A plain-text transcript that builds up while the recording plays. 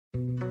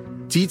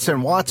Dietz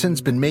and Watson's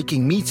been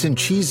making meats and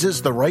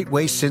cheeses the right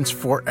way since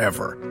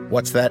forever.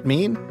 What's that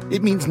mean?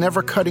 It means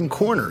never cutting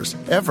corners,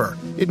 ever.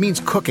 It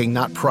means cooking,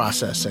 not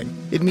processing.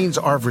 It means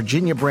our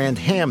Virginia brand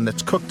ham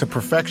that's cooked to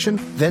perfection,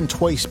 then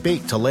twice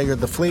baked to layer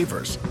the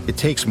flavors. It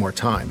takes more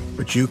time,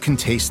 but you can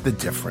taste the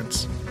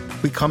difference.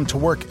 We come to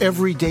work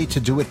every day to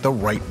do it the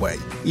right way,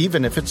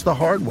 even if it's the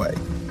hard way.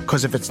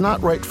 Because if it's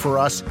not right for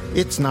us,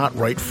 it's not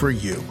right for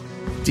you.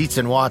 Dietz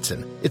and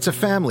Watson, it's a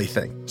family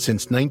thing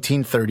since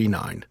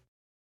 1939.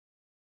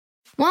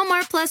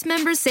 Walmart Plus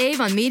members save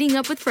on meeting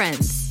up with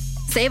friends.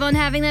 Save on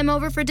having them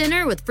over for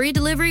dinner with free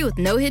delivery with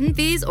no hidden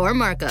fees or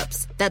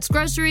markups. That's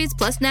groceries,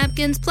 plus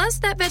napkins, plus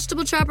that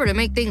vegetable chopper to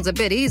make things a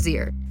bit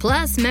easier.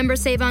 Plus,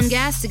 members save on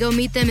gas to go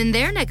meet them in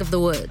their neck of the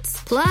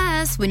woods.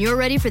 Plus, when you're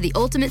ready for the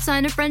ultimate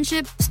sign of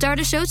friendship, start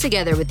a show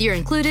together with your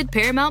included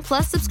Paramount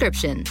Plus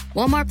subscription.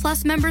 Walmart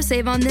Plus members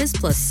save on this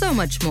plus so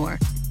much more.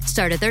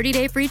 Start a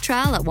 30-day free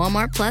trial at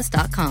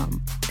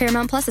walmartplus.com.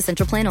 Paramount Plus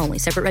Essential Plan only.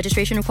 Separate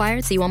registration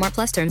required. See Walmart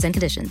Plus terms and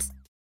conditions.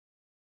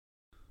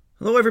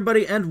 Hello,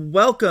 everybody, and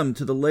welcome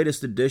to the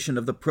latest edition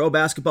of the Pro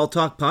Basketball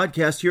Talk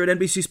podcast here at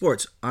NBC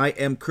Sports. I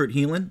am Kurt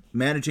Heelan,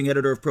 managing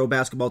editor of Pro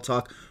Basketball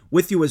Talk,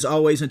 with you as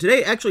always. And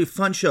today, actually, a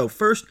fun show.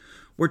 First,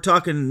 we're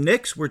talking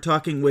Knicks. We're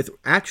talking with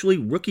actually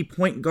rookie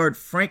point guard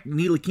Frank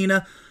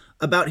Ntilikina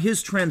about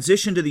his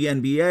transition to the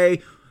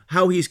NBA,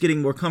 how he's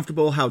getting more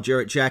comfortable, how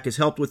Jarrett Jack has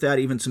helped with that,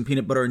 even some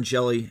peanut butter and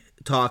jelly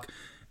talk.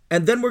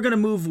 And then we're going to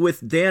move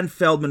with Dan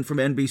Feldman from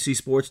NBC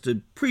Sports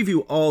to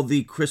preview all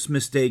the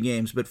Christmas Day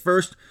games. But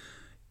first,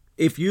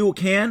 if you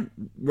can,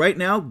 right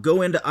now,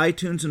 go into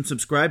iTunes and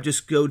subscribe.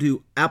 Just go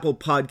to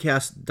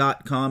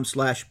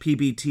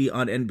applepodcast.com/PBT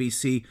on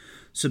NBC.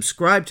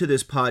 Subscribe to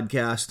this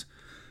podcast.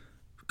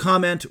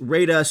 Comment,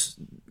 rate us.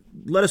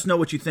 Let us know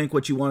what you think,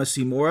 what you want to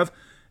see more of.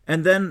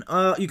 And then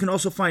you can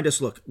also find us.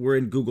 Look, we're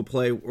in Google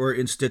Play, we're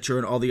in Stitcher,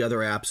 and all the other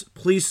apps.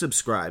 Please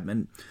subscribe.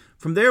 And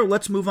from there,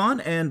 let's move on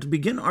and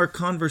begin our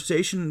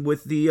conversation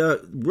with the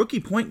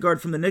rookie point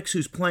guard from the Knicks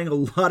who's playing a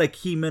lot of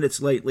key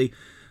minutes lately.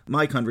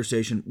 My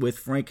conversation with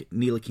Frank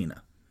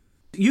Ntilikina.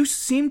 You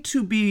seem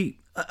to be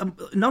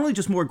not only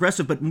just more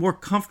aggressive, but more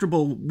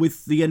comfortable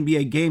with the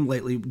NBA game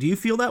lately. Do you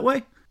feel that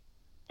way?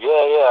 Yeah,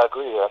 I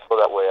agree. I feel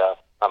that way.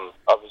 I'm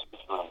obviously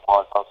feeling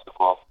more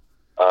comfortable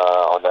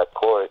on that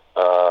court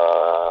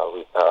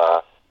with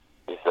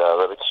these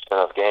repetition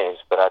of games.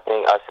 But I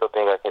still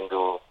think I can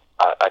do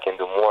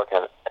more.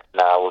 And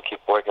I will keep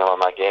working on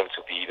my game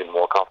to be even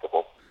more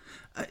comfortable.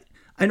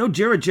 I know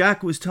Jarrett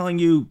Jack was telling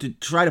you to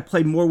try to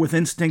play more with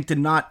instinct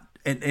and not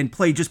and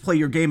play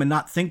your game and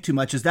not think too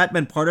much. Has that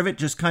been part of it?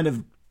 Just kind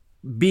of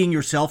being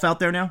yourself out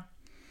there now?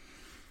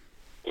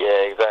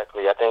 Yeah,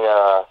 exactly. I think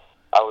I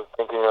was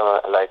thinking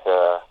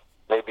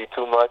maybe a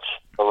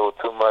little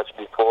too much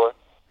before.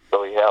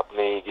 So he helped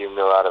me, give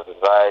me a lot of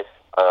advice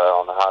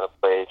on how to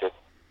play. Just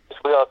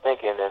without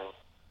thinking, and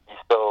he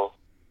saw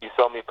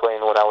me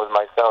playing when I was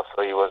myself.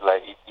 So he was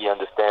like he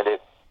understand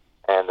it,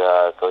 and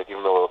so he gave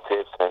me little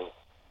tips and.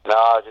 Now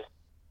I just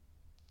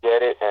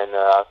get it, and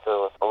I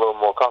feel a little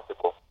more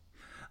comfortable.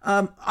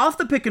 Off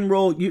the pick and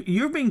roll,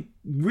 you're being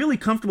really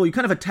comfortable. You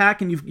kind of attack,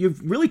 and you're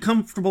really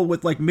comfortable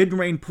with like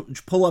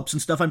mid-range pull-ups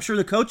and stuff. I'm sure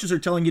the coaches are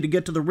telling you to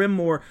get to the rim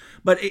more,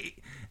 but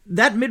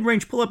that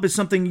mid-range pull-up is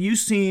something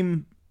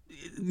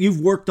you've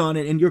worked on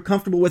it, and you're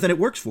comfortable with, and it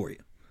works for you.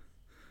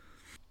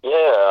 Yeah,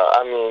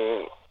 I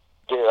mean,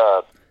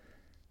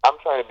 I'm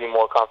trying to be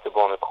more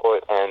comfortable on the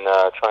court and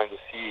trying to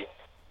see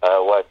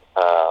what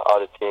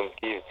other teams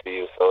give to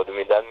you. So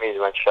that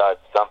mid-range shot is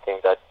something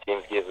that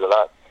teams gives a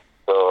lot.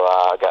 So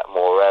I got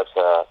more reps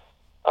at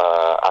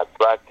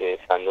practice.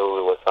 I knew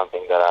it was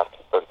something that I have to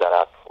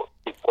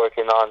keep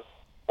working on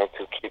and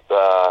to keep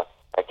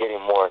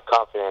getting more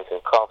confidence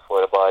and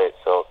comfort about it.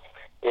 So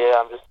yeah,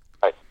 I'm just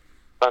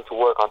trying to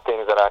work on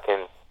things that I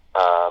can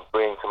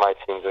bring to my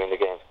team during the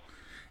game.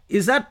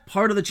 Is that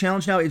part of the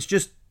challenge now? It's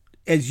just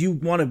as you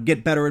want to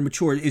get better and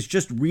mature, is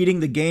just reading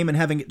the game and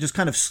having it just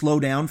kind of slow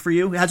down for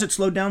you? Has it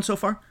slowed down so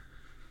far?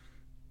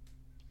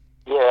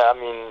 Yeah,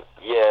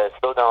 it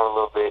slowed down a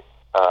little bit.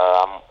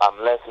 I'm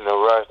less in a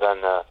rush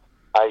than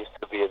I used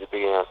to be at the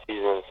beginning of the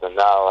season. So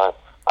now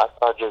I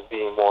start just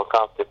being more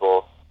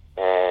comfortable,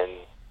 and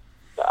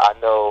I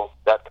know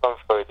that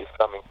comfort is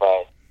coming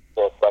by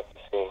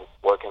practicing,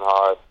 working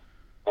hard,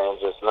 and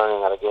just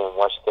learning how to game,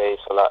 watch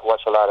tapes,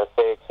 watch a lot of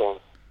tapes, and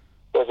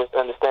just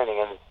understanding.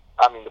 And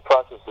the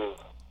process is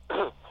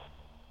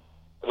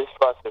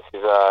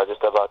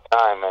just about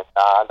time, and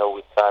I know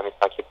with time, if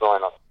I keep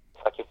going on,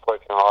 if I keep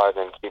working hard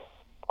and keep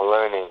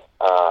learning,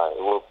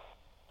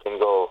 can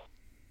go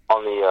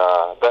only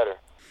better.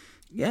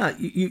 Yeah,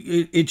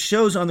 it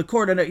shows on the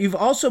court, and you've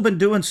also been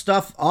doing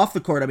stuff off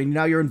the court.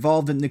 Now you're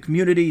involved in the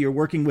community. You're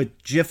working with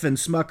Jif and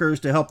Smuckers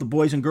to help the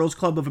Boys and Girls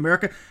Club of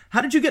America.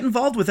 How did you get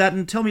involved with that,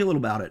 and tell me a little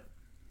about it?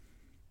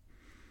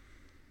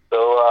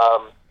 So,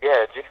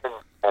 Jif and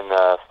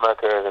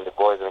Smuckers and the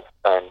Boys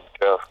and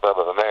Girls Club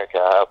of America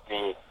helped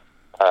me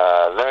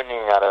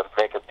learning how to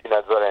make a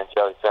peanut butter and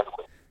jelly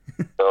sandwich.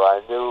 So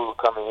I knew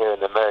coming here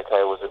in America,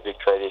 it was a big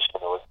tradition.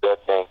 It was a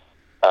good thing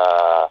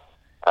to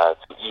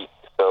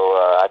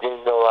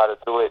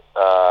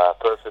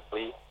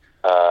correctly,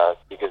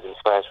 because in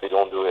France we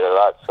don't do it a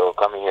lot. So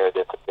coming here,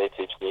 they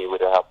teach me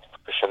with the help of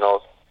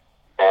professionals.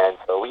 And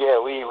so, we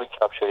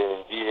captured it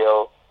in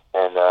video,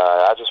 and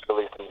I just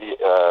released this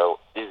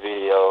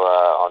video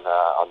on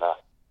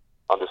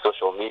the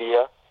social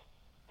media.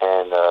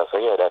 And that's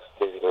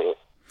basically it.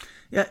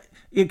 Yeah,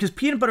 because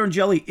peanut butter and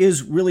jelly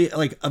is really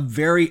like a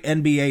very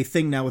NBA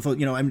thing now. With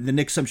the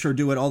Knicks, I'm sure,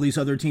 do it. All these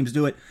other teams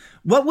do it.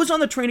 What was on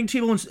the training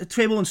table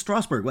in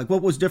Strasbourg? Like,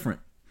 what was different?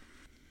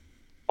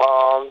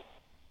 It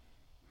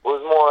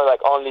was more like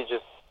only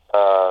just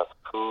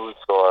fruits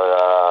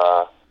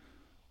or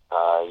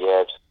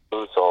just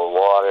fruits or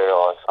water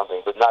or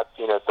something, but not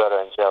peanut butter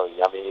and jelly.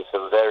 I mean, it's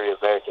a very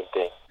American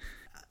thing.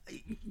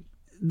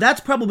 That's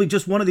probably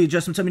just one of the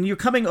adjustments. I mean, you're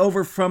coming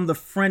over from the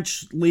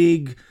French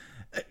league.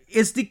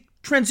 Is the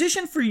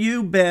transition for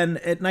you, Ben,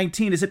 at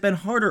 19, has it been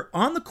harder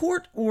on the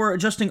court or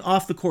adjusting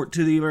off the court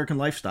to the American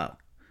lifestyle?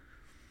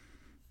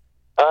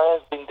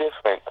 It's been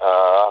different.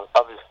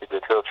 Obviously,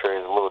 the culture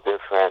is a little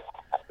different.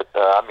 But,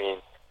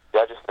 the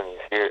adjustment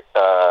here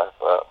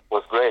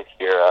was great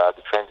here.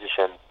 The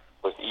transition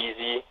was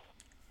easy.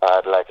 I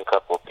had like a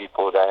couple of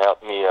people that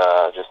helped me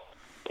just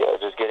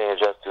getting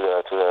adjusted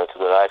to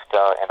the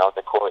lifestyle. And on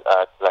the court, I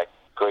had like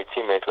great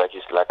teammates, like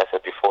I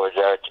said before,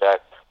 Jared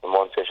Jack,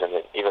 Ramon Fish, and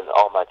even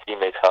all my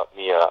teammates helped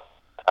me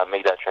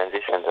make that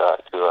transition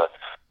to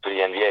the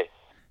NBA.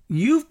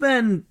 You've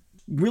been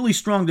really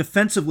strong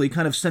defensively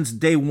kind of since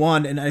day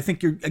one, and I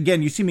think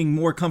you're seeming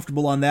more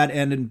comfortable on that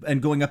end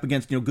and going up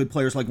against good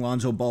players like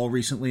Lonzo Ball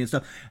recently and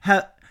stuff.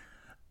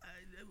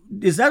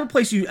 Is that a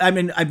place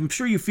I'm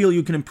sure you feel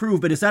you can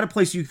improve, but is that a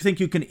place you think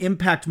you can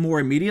impact more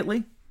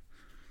immediately?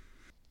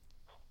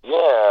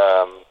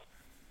 Yeah,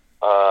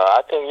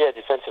 I think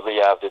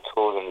defensively I have the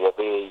tools and the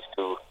abilities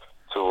to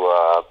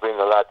bring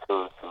a lot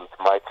to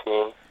my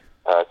team,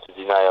 to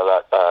deny a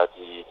lot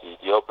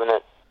the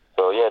opponent.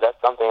 So that's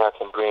something I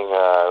can bring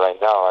right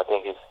now. I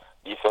think it's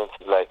defense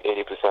is like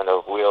 80%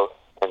 of will,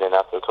 and then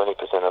after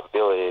 20% of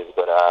abilities.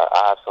 But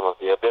I have some of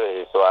the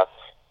abilities, so I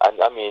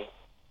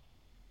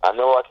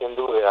know I can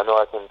do it. I know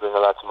I can bring a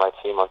lot to my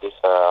team on this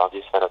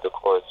end of the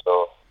court.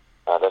 So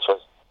that's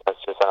just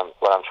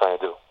what I'm trying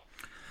to do.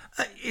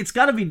 It's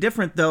got to be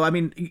different, though. I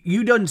mean,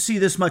 you don't see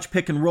this much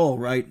pick and roll,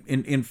 right,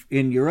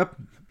 in Europe?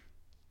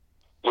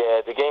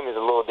 Yeah, the game is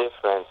a little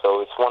different, so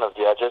it's one of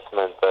the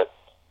adjustments. But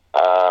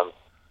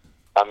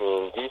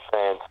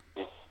defense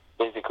is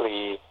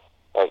basically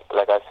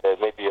like I said,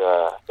 maybe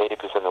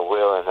 80% of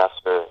will and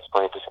after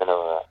 20%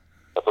 of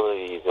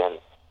abilities. And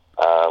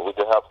with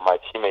the help of my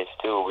teammates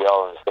too, we're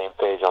all on the same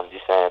page on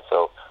this end.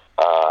 So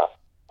our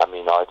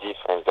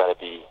defense gotta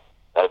be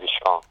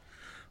strong.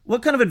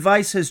 What kind of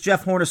advice has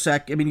Jeff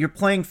Hornacek? I mean, you're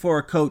playing for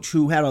a coach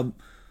who had a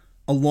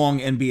long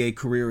NBA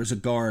career as a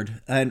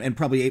guard and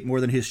probably ate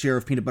more than his share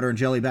of peanut butter and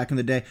jelly back in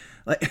the day.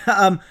 Like,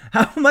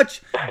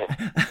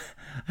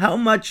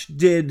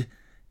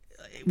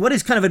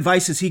 what kind of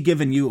advice has he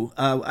given you,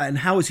 and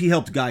how has he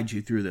helped guide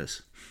you through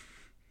this?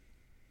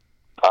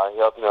 He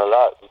helped me a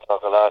lot. We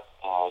talk a lot.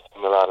 He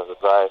gave me a lot of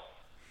advice.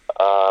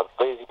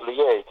 Basically,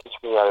 he teach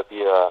me how to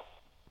be a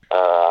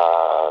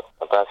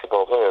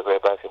basketball player, a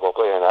great basketball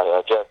player, and how to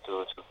adjust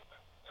to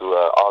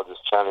all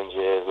those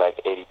challenges, like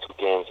 82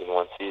 games in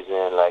one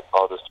season, like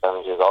all those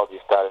challenges, all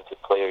these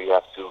talented players you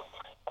have to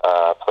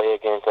play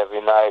against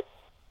every night.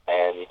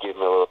 And he gave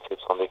me a little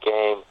tips on the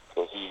game.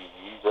 So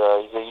he's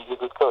a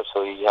good coach,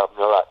 so he helped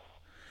me a lot.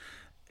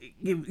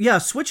 Yeah,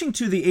 switching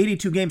to the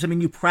 82 games, I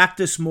mean, you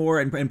practice more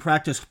and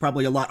practice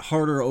probably a lot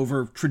harder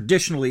over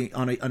traditionally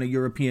on a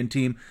European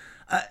team.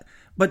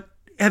 But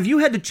have you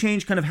had to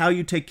change kind of how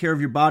you take care of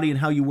your body and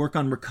how you work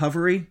on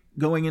recovery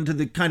going into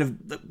the kind of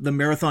the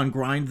marathon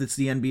grind that's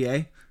the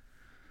NBA?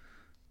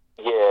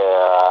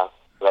 Yeah,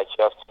 like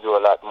you have to do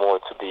a lot more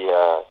to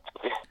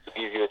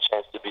give you a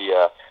chance to be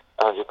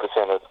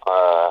 100%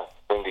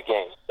 during the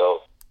game.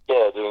 So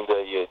during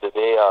the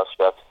day off,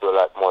 you have to do a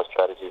lot more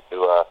strategies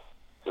to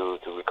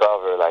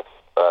recover, like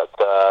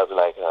tubs,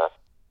 like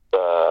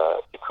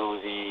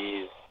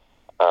jacuzzis,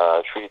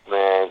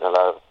 treatment, a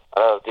lot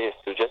of this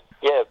to just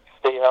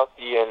stay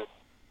healthy and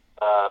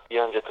be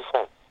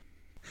 100%.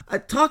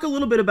 Talk a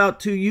little bit about,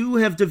 too, you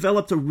have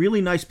developed a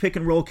really nice pick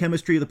and roll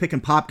chemistry, the pick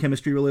and pop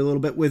chemistry really a little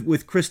bit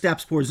with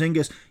Kristaps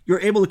Porzingis. You're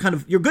able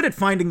to you're good at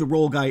finding the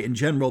role guy in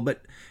general,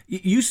 but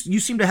you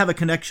seem to have a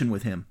connection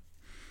with him.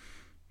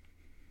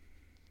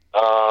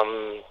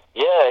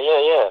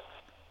 Yeah.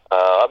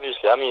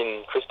 Obviously, I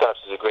mean,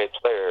 Kristaps is a great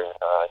player.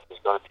 He's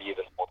going to be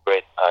even more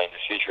great in the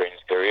future in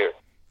his career.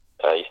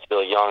 He's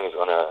still young. He's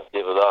going to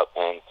develop,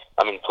 and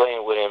I mean,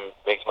 playing with him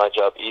makes my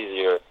job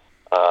easier.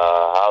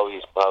 How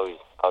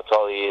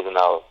tall he is and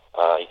how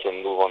he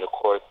can move on the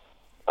court.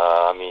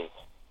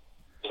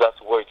 Just have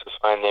to work to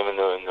find him in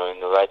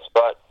the right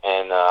spot.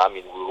 And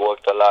we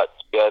worked a lot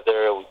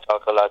together. We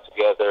talk a lot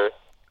together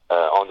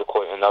on the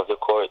court and off the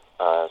court.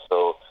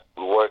 So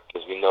we work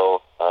because we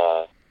know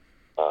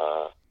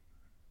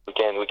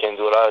we can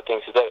do a lot of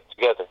things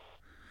together.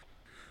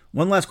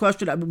 One last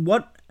question: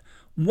 What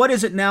What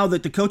is it now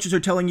that the coaches are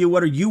telling you?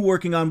 What are you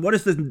working on? What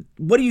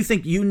do you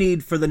think you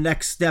need for the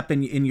next step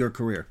in your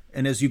career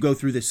and as you go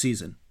through this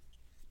season?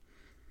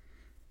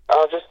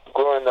 Just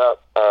growing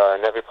up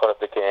in every part of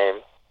the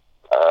game.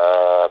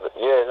 But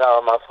yeah,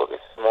 now my focus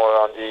is more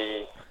on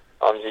the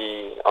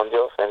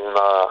offense and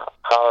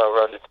how I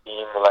run the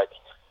team. Like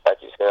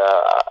you said,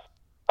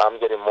 I'm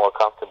getting more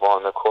comfortable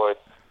on the court,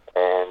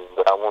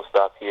 but I won't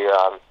stop here.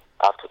 I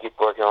have to keep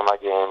working on my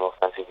game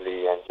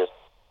offensively and just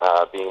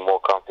being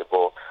more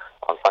comfortable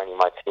on finding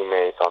my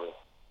teammates, on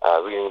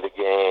reading the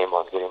game,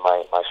 on getting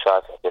my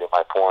shots and getting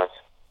my points,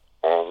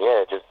 and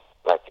yeah, just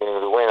like getting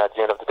the win at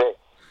the end of the day.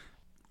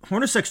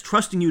 Hornacek's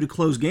trusting you to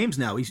close games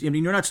now.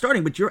 You're not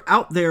starting, but you're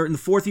out there in the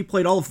fourth. You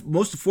played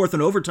most of the fourth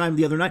and overtime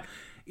the other night.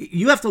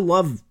 You have to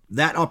love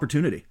that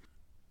opportunity.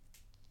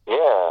 Yeah,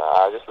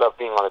 I just love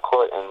being on the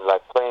court and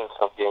like playing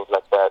some games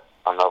like that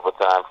on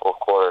overtime, fourth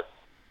quarter.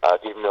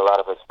 Give me a lot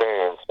of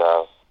experience.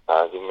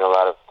 Give me a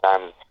lot of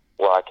time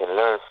where I can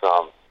learn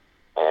from.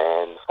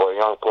 And for a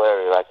young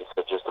player, like it's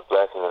just a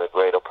blessing and a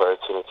great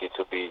opportunity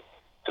to be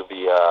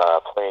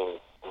playing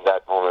in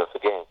that moment of the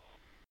game.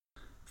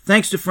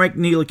 Thanks to Frank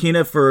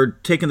Ntilikina for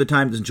taking the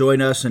time to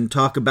join us and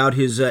talk about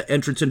his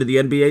entrance into the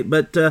NBA.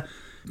 But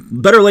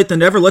better late than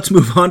never. Let's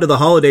move on to the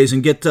holidays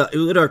and get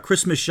our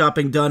Christmas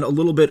shopping done a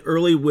little bit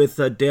early with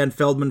Dan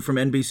Feldman from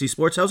NBC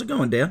Sports. How's it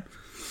going, Dan?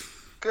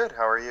 Good.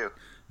 How are you?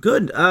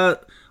 Good.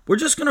 We're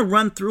just going to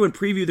run through and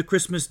preview the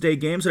Christmas Day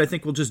games, and I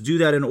think we'll just do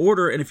that in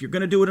order. And if you're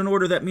going to do it in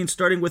order, that means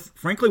starting with,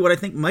 frankly, what I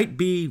think might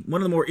be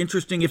one of the more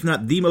interesting, if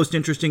not the most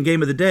interesting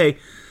game of the day,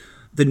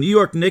 the New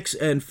York Knicks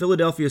and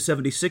Philadelphia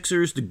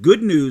 76ers. The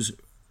good news,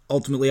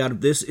 ultimately, out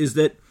of this is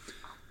that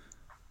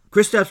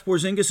Kristaps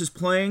Porzingis is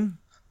playing.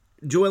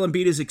 Joel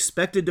Embiid is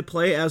expected to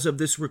play as of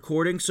this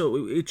recording,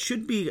 so it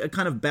should be a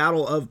kind of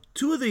battle of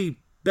two of the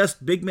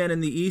best big men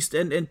in the East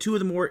and two of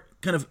the more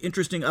kind of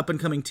interesting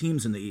up-and-coming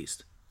teams in the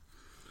East.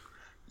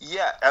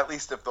 Yeah, at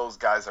least if those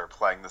guys are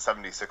playing. The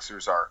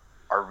 76ers are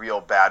real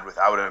bad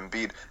without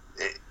Embiid.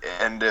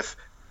 And if,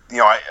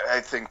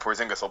 I think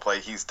Porzingis will play,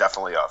 he's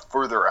definitely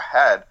further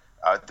ahead.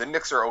 The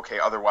Knicks are okay,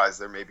 otherwise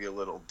they're maybe a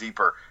little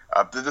deeper.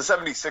 The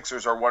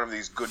 76ers are one of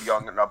these good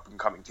young and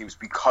up-and-coming teams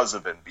because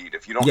of Embiid.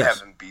 If you don't have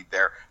Embiid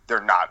there,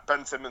 they're not.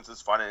 Ben Simmons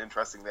is fun and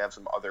interesting. They have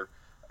some other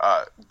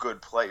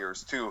good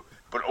players too,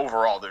 but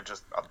overall they're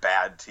just a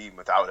bad team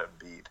without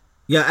Embiid.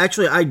 Yeah,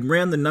 actually I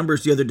ran the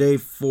numbers the other day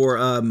for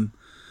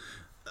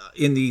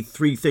in the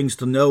 3 things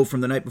to know from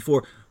the night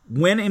before.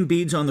 When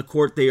Embiid's on the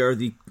court, they are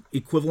the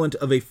equivalent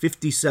of a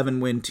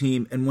 57-win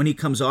team, and when he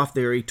comes off,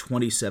 they're a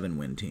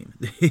 27-win team.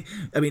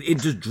 I mean, it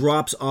just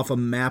drops off a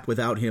map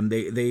without him.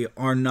 They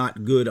are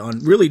not good on,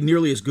 really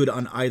nearly as good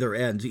on either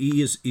end.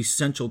 He is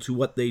essential to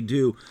what they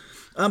do.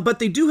 But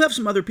they do have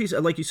some other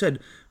pieces. Like you said,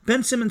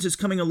 Ben Simmons is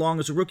coming along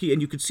as a rookie,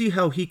 and you can see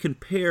how he can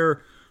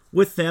pair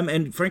with them,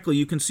 and frankly,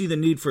 you can see the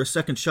need for a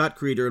second shot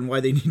creator and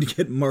why they need to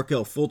get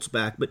Markelle Fultz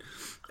back. But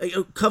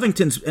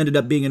Covington's ended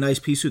up being a nice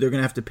piece who they're going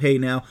to have to pay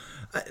now.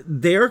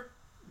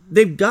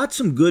 They've got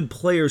some good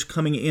players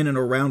coming in and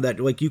around that.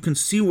 Like, you can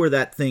see where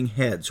that thing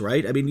heads,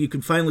 right? I mean, you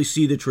can finally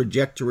see the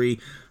trajectory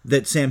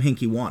that Sam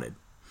Hinkie wanted.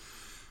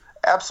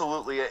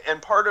 Absolutely,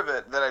 and part of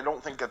it that I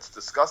don't think gets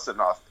discussed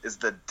enough is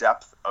the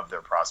depth of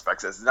their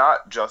prospects. It's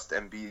not just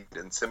Embiid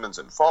and Simmons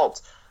and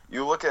Fultz.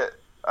 You look at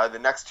the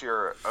next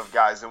tier of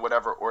guys in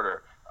whatever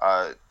order,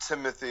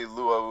 Timothy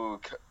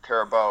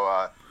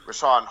Luau-Cabarrot,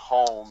 Richaun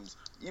Holmes,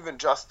 even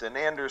Justin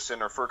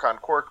Anderson or Furkan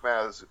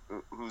Korkmaz,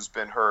 who's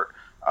been hurt.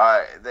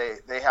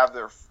 They have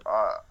their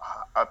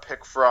a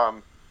pick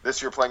from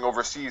this year playing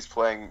overseas,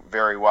 playing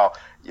very well.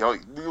 You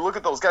look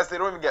at those guys, they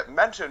don't even get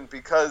mentioned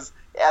because,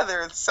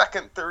 they're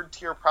second, third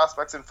tier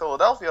prospects in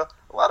Philadelphia.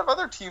 A lot of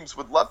other teams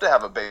would love to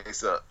have a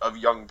base of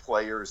young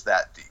players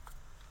that deep.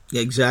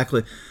 Yeah,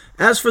 exactly.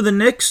 As for the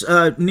Knicks,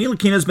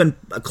 Ntilikina's been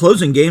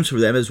closing games for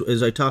them,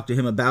 as I talked to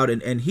him about,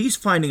 and he's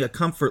finding a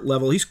comfort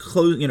level. He's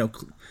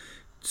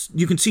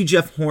you can see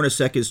Jeff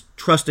Hornacek is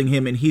trusting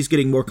him, and he's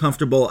getting more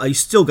comfortable. He's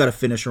still got to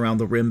finish around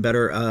the rim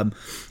better.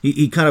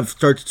 He kind of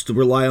starts to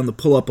rely on the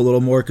pull-up a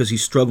little more because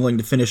he's struggling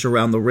to finish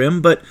around the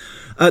rim. But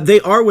they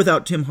are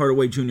without Tim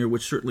Hardaway Jr.,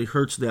 which certainly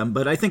hurts them.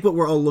 But I think what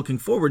we're all looking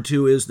forward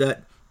to is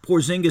that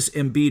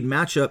Porzingis-Embiid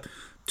matchup.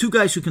 Two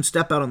guys who can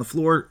step out on the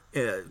floor.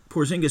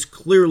 Porzingis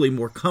clearly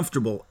more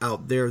comfortable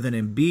out there than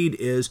Embiid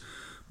is.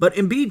 But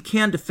Embiid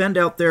can defend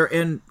out there,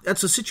 and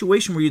that's a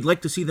situation where you'd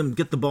like to see them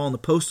get the ball in the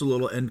post a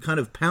little and kind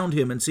of pound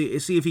him and see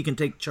if he can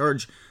take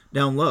charge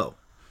down low.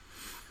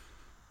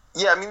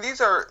 Yeah, I mean, these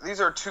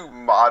are two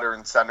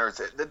modern centers.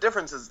 The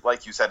difference is,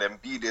 like you said,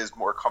 Embiid is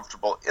more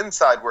comfortable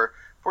inside, where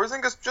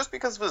Porzingis, just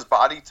because of his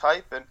body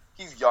type, and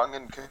he's young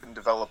and can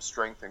develop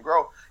strength and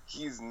grow,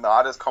 he's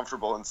not as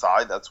comfortable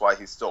inside. That's why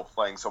he's still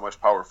playing so much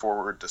power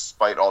forward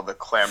despite all the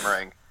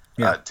clamoring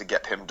to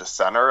get him to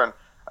center. And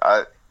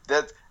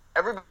that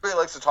everybody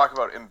likes to talk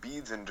about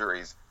Embiid's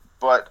injuries,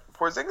 but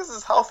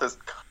Porzingis' health is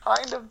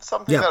kind of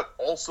something that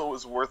also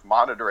is worth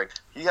monitoring.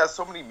 He has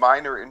so many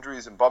minor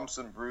injuries and bumps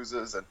and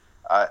bruises, and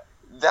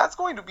that's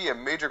going to be a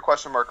major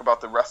question mark about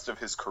the rest of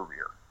his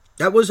career.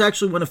 That was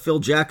actually one of Phil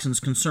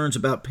Jackson's concerns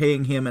about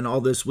paying him and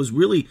all this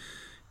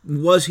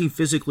was he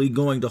physically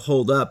going to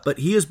hold up? But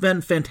he has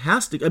been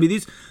fantastic. I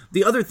mean,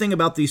 the other thing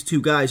about these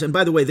two guys, and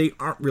by the way, they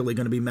aren't really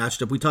going to be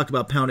matched up. We talked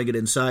about pounding it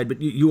inside, but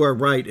you are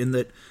right in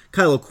that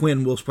Kyle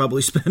O'Quinn will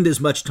probably spend as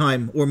much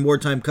time or more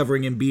time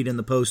covering Embiid in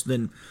the post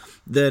than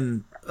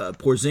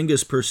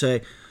Porzingis per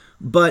se.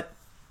 But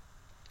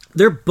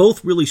they're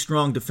both really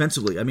strong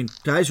defensively. I mean,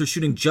 guys are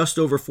shooting just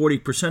over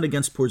 40%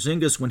 against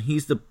Porzingis when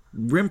he's the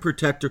rim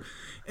protector,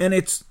 and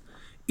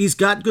he's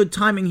got good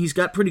timing, he's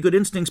got pretty good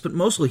instincts, but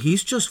mostly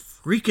he's just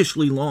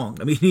freakishly long.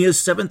 I mean, he is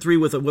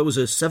 7'3" with a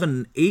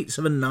 7'8",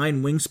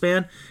 7'9"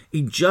 wingspan.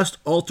 He just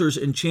alters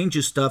and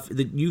changes stuff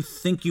that you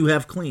think you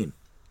have clean.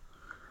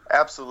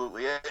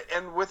 Absolutely.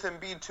 And with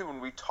Embiid, too, when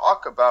we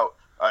talk about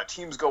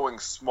teams going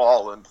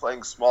small and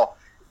playing small,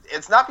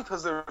 it's not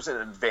because there's an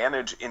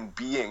advantage in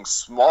being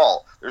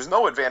small. There's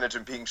no advantage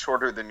in being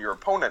shorter than your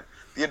opponent.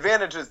 The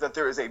advantage is that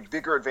there is a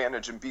bigger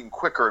advantage in being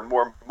quicker and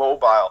more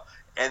mobile,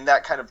 and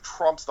that kind of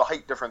trumps the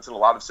height difference in a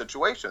lot of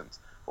situations.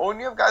 Well, when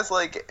you have guys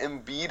like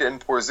Embiid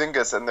and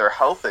Porzingis and they're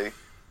healthy,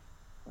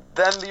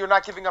 then you're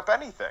not giving up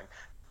anything.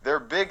 They're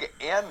big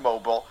and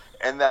mobile,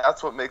 and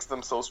that's what makes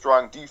them so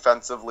strong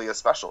defensively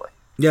especially.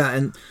 Yeah,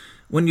 and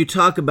when you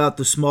talk about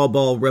the small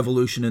ball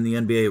revolution in the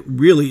NBA, it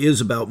really is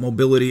about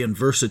mobility and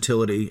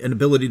versatility and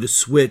ability to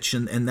switch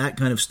and that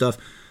kind of stuff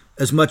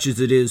as much as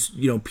it is,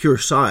 pure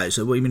size.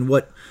 I mean,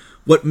 what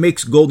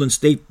makes Golden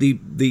State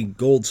the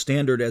gold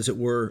standard, as it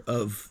were,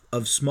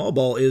 of small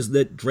ball is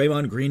that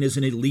Draymond Green is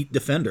an elite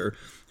defender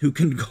who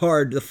can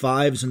guard the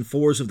 5s and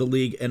 4s of the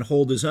league and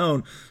hold his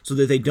own so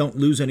that they don't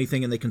lose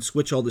anything and they can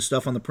switch all this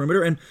stuff on the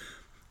perimeter. And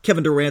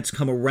Kevin Durant's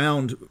come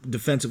around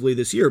defensively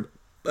this year,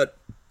 but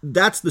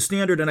that's the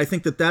standard, and I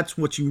think that's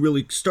what you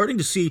really starting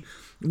to see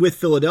with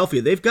Philadelphia.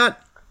 They've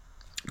got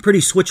pretty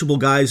switchable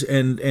guys,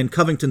 and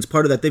Covington's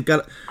part of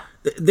that.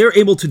 They're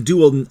able to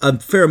do a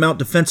fair amount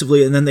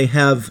defensively, and then they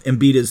have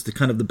Embiid as the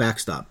kind of the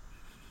backstop.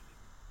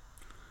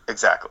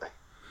 Exactly.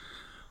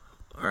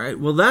 All right,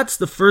 well, that's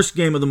the first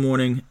game of the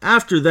morning.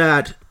 After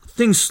that,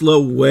 things slow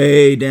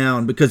way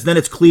down because then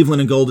it's Cleveland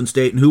and Golden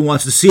State, and who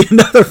wants to see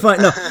another fight?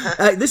 No,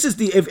 this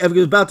is I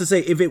was about to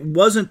say, if it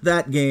wasn't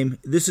that game,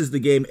 this is the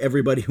game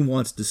everybody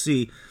wants to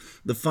see.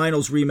 The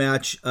finals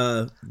rematch.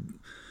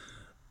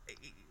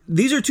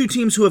 These are two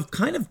teams who have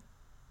kind of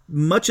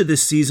much of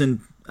this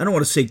season, I don't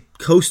want to say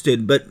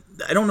coasted, but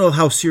I don't know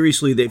how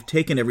seriously they've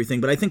taken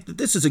everything, but I think that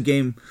this is a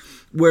game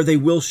where they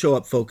will show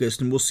up focused,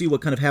 and we'll see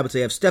what kind of habits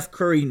they have. Steph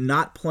Curry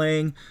not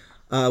playing,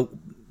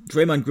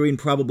 Draymond Green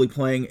probably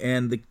playing,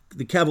 and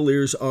the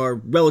Cavaliers are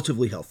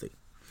relatively healthy.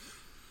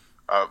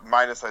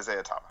 Minus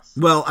Isaiah Thomas.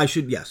 Well,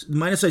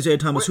 minus Isaiah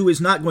Thomas, who is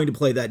not going to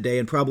play that day,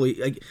 and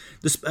probably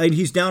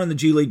he's down in the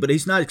G League, but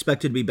he's not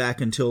expected to be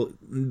back until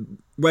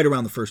right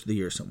around the first of the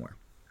year somewhere.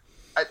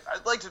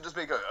 I'd like to just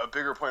make a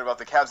bigger point about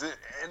the Cavs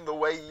in the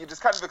way you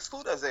just kind of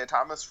exclude Isaiah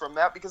Thomas from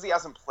that because he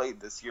hasn't played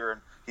this year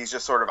and he's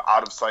just sort of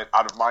out of sight,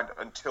 out of mind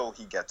until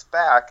he gets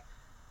back.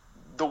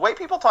 The way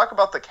people talk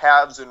about the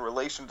Cavs in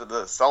relation to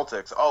the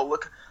Celtics,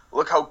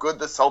 look how good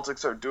the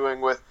Celtics are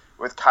doing with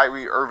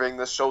Kyrie Irving.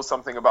 This shows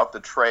something about the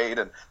trade,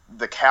 and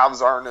the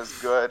Cavs aren't as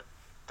good.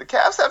 The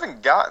Cavs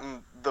haven't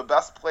gotten the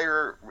best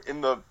player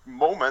in the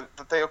moment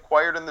that they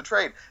acquired in the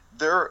trade.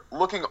 They're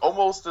looking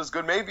almost as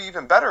good, maybe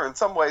even better in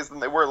some ways than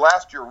they were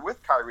last year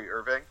with Kyrie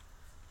Irving,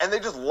 and they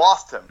just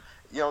lost him.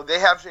 They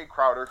have Jay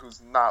Crowder,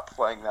 who's not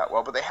playing that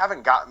well, but they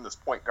haven't gotten this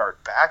point guard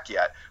back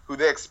yet, who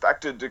they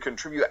expected to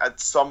contribute at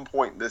some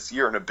point this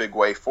year in a big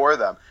way for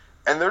them.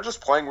 And they're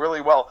just playing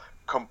really well,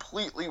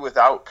 completely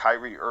without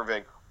Kyrie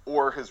Irving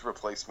or his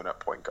replacement at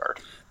point guard.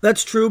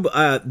 That's true,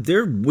 but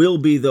there will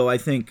be, though, I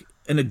think,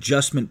 an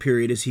adjustment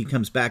period as he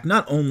comes back,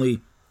 not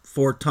only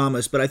for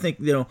Thomas, but I think,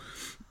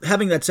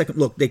 having that second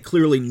look, they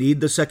clearly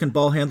need the second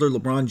ball handler.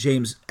 LeBron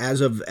James,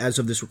 as of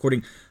this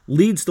recording,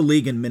 leads the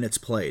league in minutes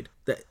played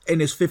in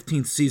his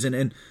 15th season.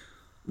 And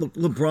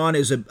LeBron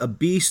is a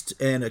beast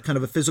and a kind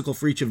of a physical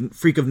freak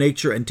of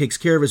nature and takes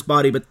care of his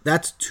body, but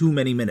that's too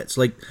many minutes.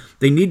 Like,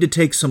 they need to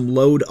take some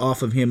load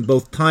off of him,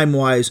 both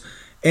time-wise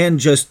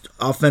and just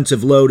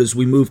offensive load as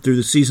we move through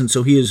the season,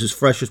 so he is as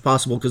fresh as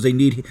possible because they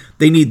need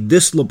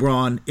this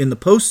LeBron in the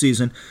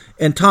postseason,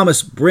 and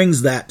Thomas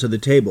brings that to the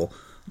table.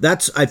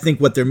 That's, I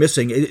think, what they're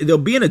missing. There'll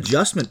be an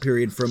adjustment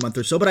period for a month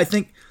or so, but I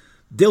think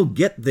they'll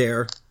get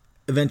there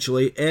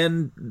eventually,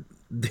 and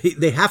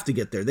they have to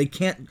get there.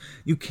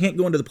 You can't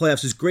go into the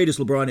playoffs as great as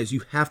LeBron is.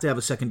 You have to have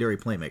a secondary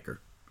playmaker.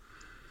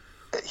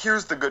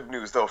 Here's the good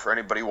news, though, for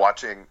anybody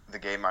watching the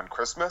game on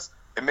Christmas.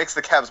 It makes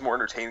the Cavs more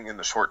entertaining in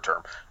the short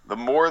term. The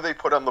more they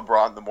put on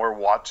LeBron, the more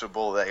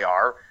watchable they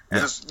are.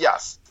 And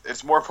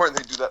it's more important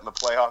they do that in the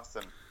playoffs,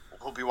 and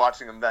we'll be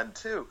watching them then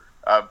too.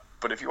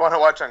 But if you want to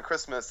watch on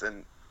Christmas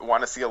and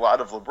want to see a lot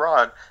of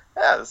LeBron,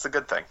 that's a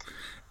good thing.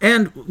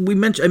 And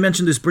I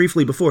mentioned this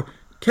briefly before.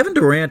 Kevin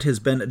Durant has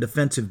been a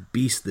defensive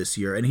beast this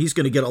year, and he's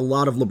going to get a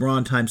lot of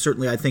LeBron time.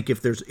 Certainly, I think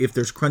if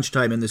there's crunch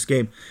time in this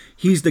game,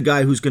 he's the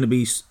guy who's going to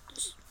be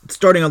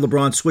starting on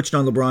LeBron, switched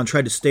on LeBron,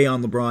 tried to stay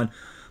on LeBron.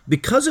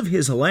 because of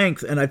his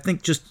length, and I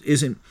think just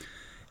isn't.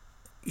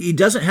 He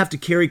doesn't have to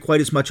carry quite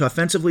as much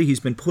offensively.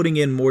 He's been putting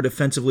in more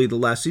defensively the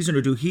last season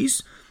or two.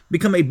 He's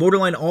become a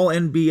borderline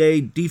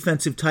all-NBA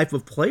defensive type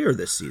of player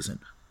this season.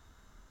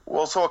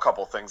 Well, so a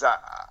couple things.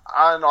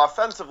 On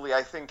offensively,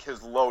 I think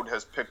his load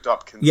has picked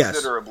up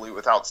considerably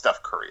without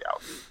Steph Curry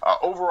out.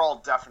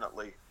 Overall,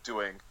 definitely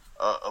doing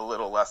a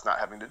little less, not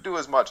having to do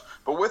as much.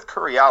 But with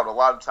Curry out, a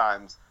lot of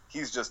times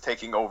he's just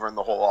taking over and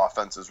the whole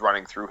offense is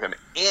running through him,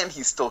 and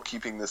he's still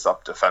keeping this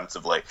up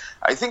defensively.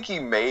 I think he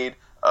made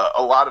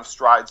a lot of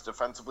strides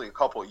defensively a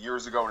couple of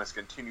years ago and has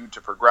continued to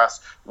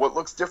progress. What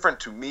looks different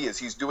to me is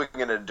he's doing it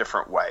in a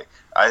different way.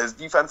 His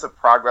defensive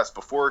progress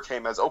before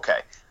came as, okay,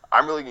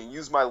 I'm really going to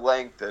use my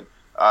length and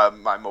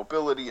my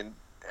mobility and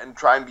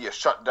try and be a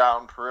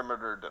shutdown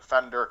perimeter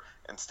defender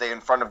and stay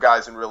in front of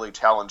guys and really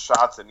challenge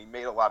shots, and he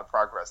made a lot of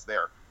progress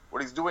there.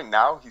 What he's doing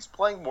now, he's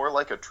playing more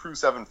like a true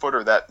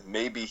 7-footer that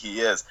maybe he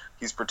is.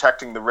 He's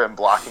protecting the rim,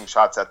 blocking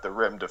shots at the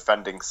rim,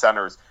 defending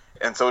centers.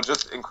 And so it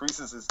just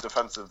increases his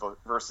defensive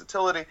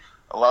versatility,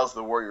 allows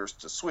the Warriors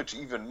to switch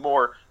even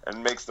more,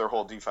 and makes their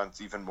whole defense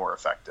even more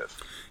effective.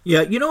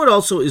 Yeah, you know what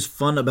also is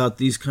fun about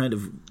these kind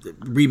of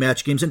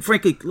rematch games? And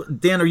frankly,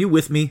 Dan, are you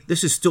with me?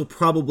 This is still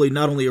probably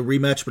not only a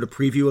rematch, but a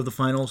preview of the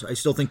finals. I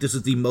still think this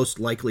is the most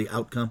likely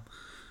outcome.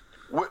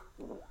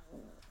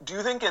 Do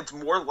you think it's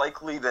more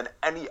likely than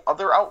any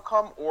other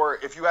outcome, or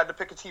if you had to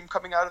pick a team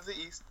coming out of the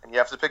East and you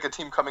have to pick a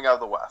team coming out of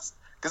the West?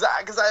 Because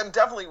I am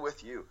definitely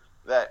with you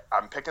that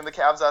I'm picking the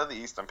Cavs out of the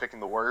East, I'm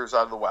picking the Warriors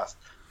out of the West,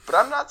 but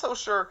I'm not so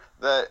sure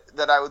that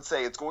I would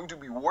say it's going to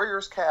be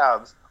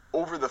Warriors-Cavs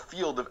over the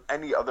field of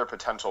any other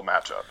potential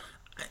matchup.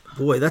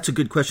 Boy, that's a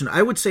good question.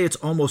 I would say it's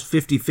almost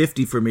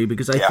 50-50 for me,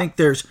 because I think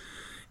there's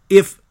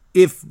if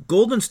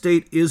Golden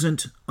State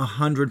isn't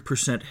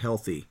 100%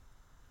 healthy,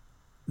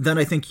 then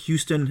I think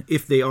Houston,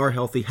 if they are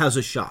healthy, has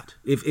a shot.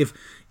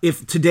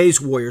 If today's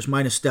Warriors,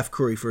 minus Steph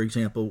Curry, for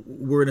example,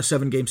 were in a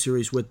 7-game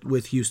series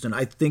with Houston,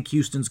 I think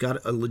Houston's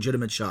got a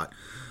legitimate shot.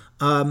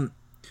 In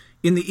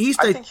the East,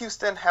 I think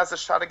Houston has a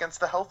shot against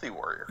the healthy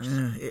Warriors.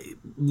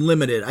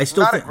 Limited. I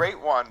still not a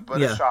great one,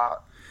 but a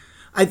shot.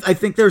 I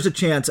think there's a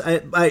chance.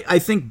 I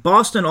think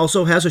Boston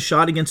also has a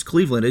shot against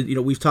Cleveland. You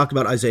know, we've talked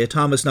about Isaiah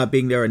Thomas not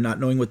being there and not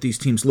knowing what these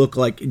teams look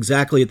like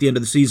exactly at the end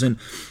of the season.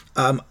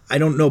 I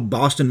don't know.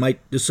 Boston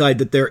might decide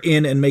that they're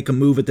in and make a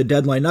move at the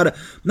deadline. Not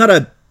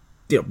a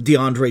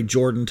DeAndre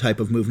Jordan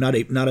type of move. Not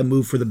a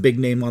move for the big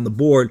name on the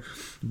board,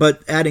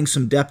 but adding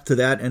some depth to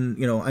that.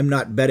 And I'm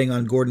not betting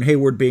on Gordon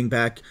Hayward being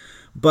back,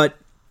 but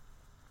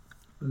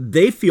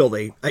they feel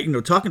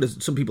talking to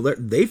some people there,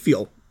 they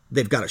feel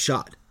they've got a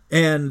shot.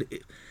 And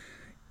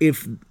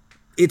if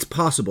it's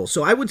possible.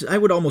 So I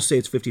would almost say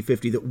it's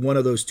 50-50 that one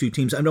of those two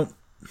teams. I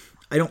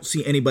don't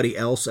see anybody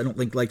else. I don't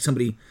think like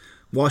somebody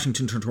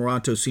Washington or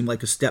Toronto seem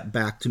like a step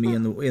back to me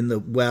in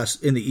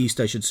the East,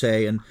 I should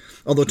say. And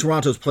although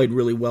Toronto's played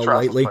really well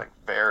lately. Playing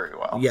very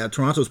well. Yeah,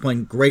 Toronto's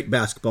playing great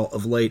basketball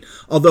of late.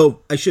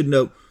 Although I should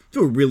note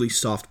through a really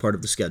soft part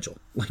of the schedule.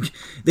 Like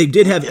they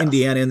did have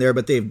Indiana in there,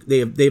 but they've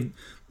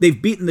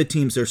beaten the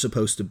teams they're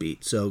supposed to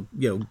beat. So,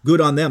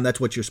 good on them. That's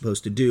what you're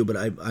supposed to do, but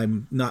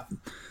I'm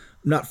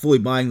not fully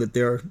buying that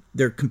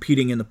they're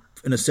competing in a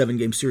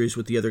 7-game series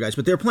with the other guys,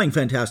 but they're playing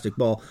fantastic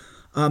ball.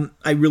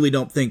 I really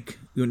don't think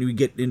when we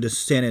get into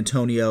San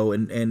Antonio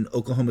and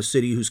Oklahoma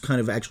City, who's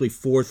kind of actually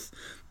fourth,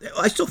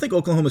 I still think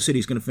Oklahoma City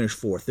is going to finish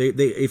fourth. They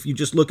if you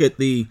just look at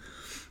the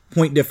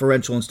point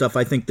differential and stuff,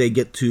 I think they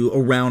get to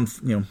around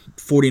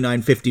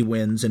 49-50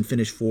 wins and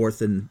finish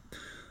fourth.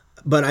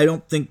 But I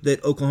don't think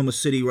that Oklahoma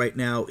City right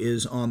now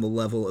is on the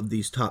level of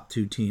these top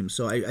two teams.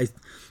 So I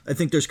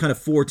think there's kind of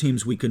 4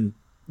 teams we can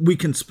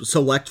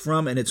select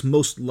from, and it's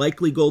most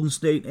likely Golden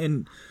State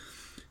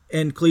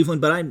and Cleveland,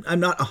 but I'm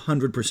not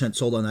 100%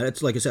 sold on that.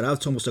 It's like I said,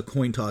 it's almost a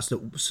coin toss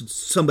that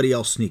somebody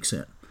else sneaks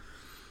in.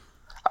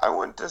 I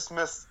wouldn't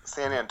dismiss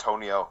San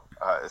Antonio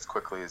as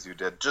quickly as you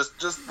did.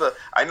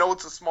 I know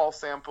it's a small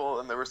sample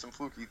and there were some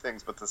fluky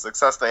things, but the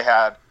success they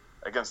had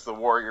against the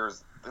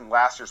Warriors in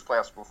last year's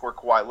playoffs before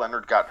Kawhi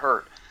Leonard got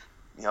hurt,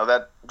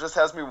 that just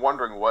has me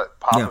wondering what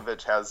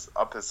Popovich has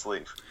up his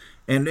sleeve.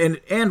 And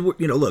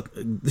look,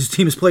 this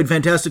team has played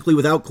fantastically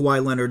without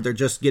Kawhi Leonard. They're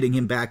just getting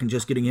him back and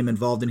just getting him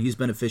involved, and he's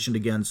been efficient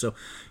again. So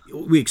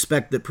we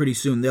expect that pretty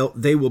soon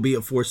they will be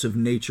a force of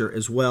nature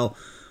as well.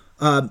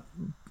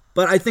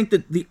 But I think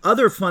that the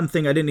other fun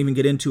thing I didn't even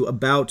get into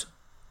about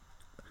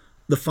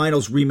the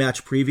finals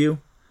rematch preview,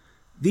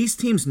 these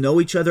teams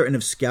know each other and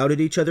have scouted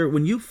each other.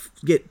 When you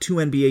get 2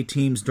 NBA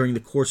teams during the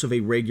course of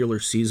a regular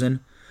season,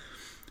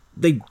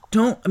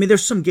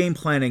 there's some game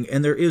planning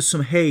and there is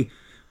some,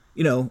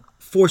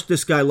 force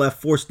this guy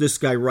left, force this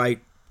guy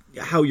right,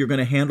 how you're going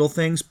to handle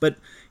things. But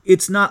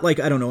it's not like,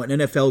 an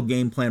NFL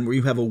game plan where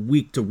you have a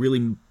week to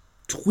really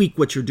tweak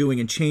what you're doing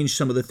and change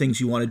some of the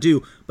things you want to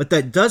do. But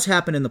that does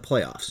happen in the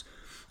playoffs.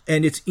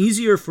 And it's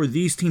easier for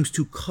these teams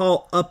to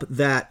call up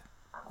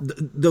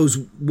those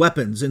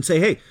weapons and say,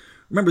 hey,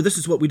 remember, this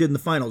is what we did in the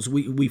finals.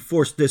 We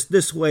forced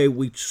this way,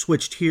 we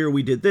switched here,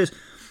 we did this.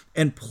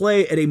 and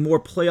play at a more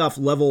playoff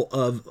level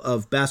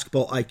of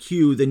basketball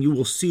IQ than you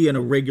will see in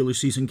a regular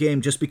season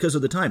game just because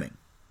of the timing.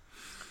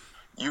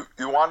 You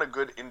want a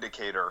good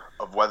indicator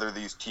of whether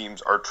these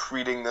teams are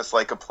treating this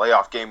like a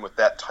playoff game with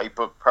that type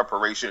of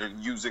preparation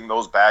and using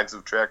those bags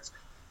of tricks.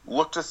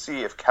 Look to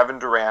see if Kevin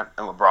Durant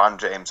and LeBron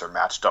James are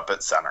matched up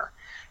at center.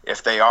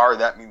 If they are,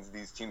 that means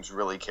these teams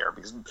really care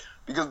because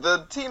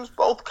the teams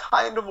both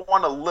kind of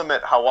want to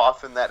limit how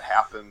often that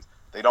happens.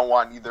 They don't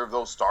want either of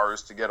those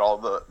stars to get all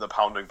the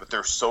pounding, but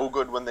they're so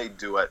good when they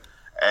do it,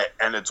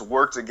 and it's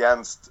worked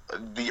against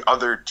the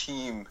other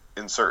team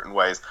in certain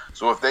ways.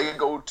 So if they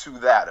go to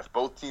that, if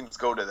both teams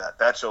go to that,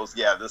 that shows,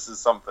 yeah, this is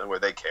something where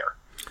they care.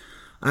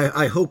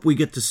 I hope we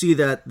get to see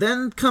that.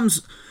 Then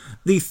comes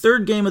the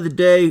third game of the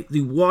day,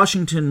 the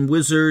Washington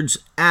Wizards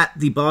at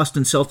the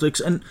Boston Celtics.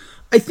 And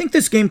I think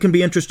this game can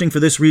be interesting for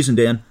this reason,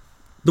 Dan.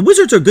 The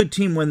Wizards are a good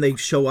team when they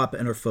show up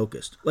and are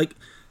focused. Like,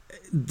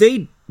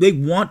 they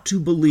want to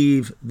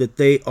believe that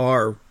they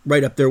are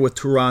right up there with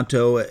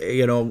Toronto,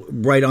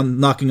 right on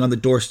knocking on the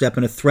doorstep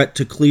and a threat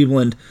to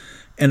Cleveland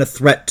and a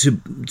threat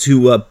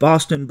to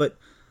Boston, but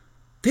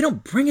they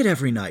don't bring it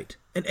every night.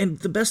 And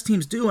the best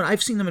teams do, and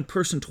I've seen them in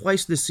person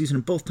twice this season,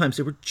 and both times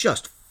they were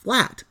just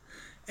flat.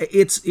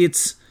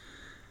 It's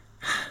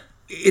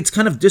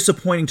kind of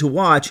disappointing to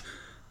watch.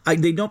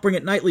 They don't bring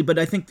it nightly, but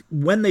I think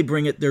when they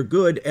bring it, they're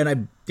good.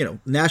 And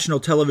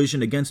national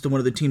television against one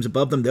of the teams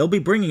above them, they'll be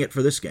bringing it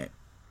for this game.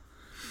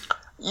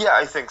 Yeah,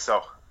 I think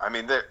so. I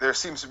mean, there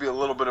seems to be a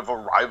little bit of a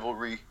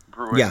rivalry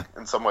brewing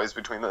in some ways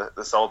between the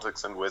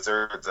Celtics and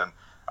Wizards, and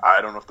I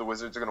don't know if the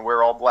Wizards are going to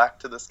wear all black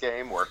to this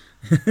game or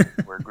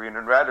wear green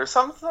and red or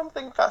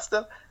something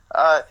festive.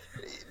 But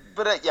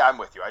I'm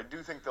with you. I do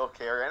think they'll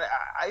care, and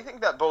I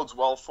think that bodes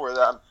well for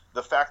them.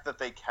 The fact that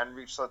they can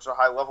reach such a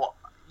high level,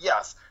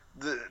 yes.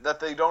 That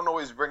they don't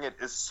always bring it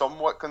is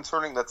somewhat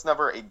concerning. That's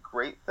never a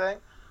great thing.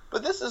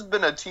 But this has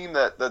been a team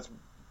that's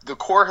the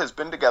core has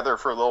been together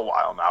for a little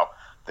while now.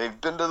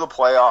 They've been to the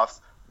playoffs.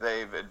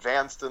 They've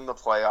advanced in the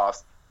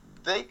playoffs.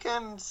 They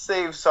can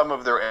save some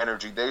of their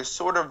energy. They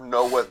sort of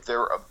know what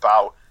they're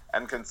about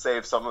and can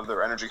save some of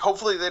their energy.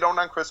 Hopefully they don't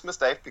on Christmas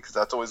Day because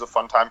that's always a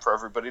fun time for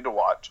everybody to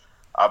watch.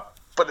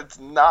 But it's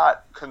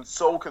not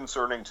so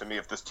concerning to me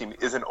if this team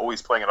isn't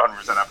always playing at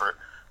 100% effort.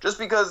 Just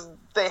because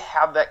they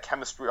have that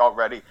chemistry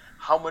already,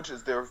 how much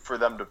is there for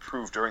them to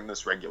prove during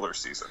this regular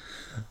season?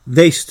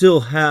 They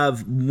still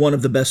have one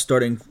of the best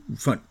starting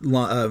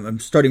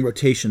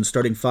rotations,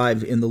 starting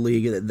five in the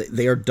league.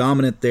 They are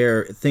dominant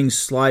there. Things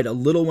slide a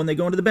little when they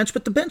go into the bench,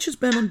 but the bench has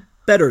been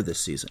better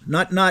this season.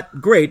 Not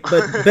great,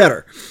 but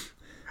better.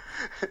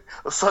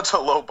 Such a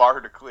low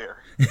bar to clear.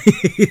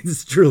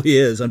 It truly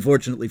is,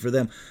 unfortunately for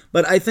them.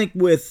 But I think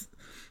with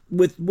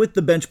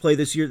the bench play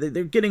this year,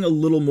 they're getting a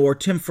little more.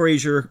 Tim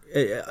Frazier,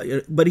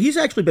 but he's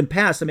actually been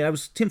passed. I mean,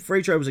 Tim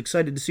Frazier, I was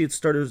excited to see at the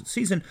start of the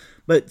season,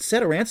 but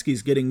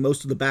Satoransky's getting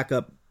most of the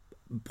backup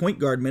point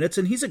guard minutes,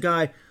 and he's a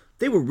guy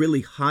they were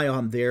really high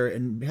on there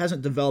and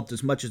hasn't developed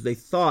as much as they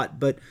thought,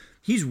 but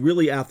he's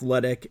really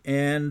athletic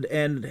and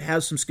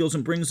has some skills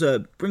and brings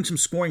some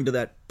scoring to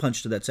that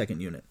punch to that second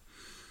unit.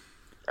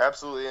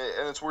 Absolutely,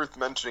 and it's worth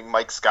mentioning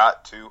Mike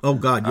Scott, too. Oh,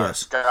 God,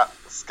 yes.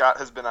 Scott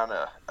has been on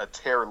a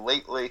tear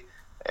lately.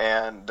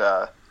 And,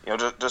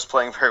 just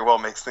playing very well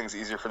makes things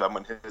easier for them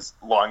when his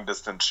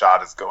long-distance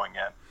shot is going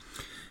in.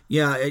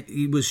 Yeah,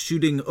 he was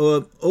shooting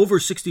over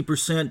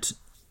 60%.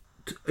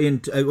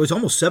 It was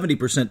almost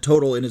 70%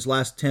 total in his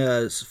last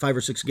 5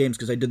 or 6 games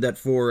because I did that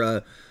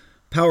for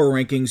power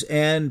rankings.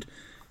 And,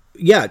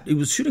 yeah, he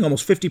was shooting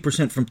almost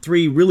 50% from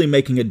 3, really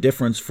making a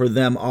difference for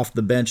them off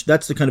the bench.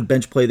 That's the kind of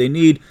bench play they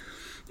need.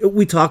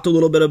 We talked a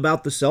little bit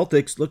about the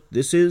Celtics. Look,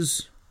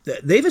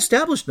 they've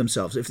established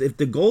themselves. If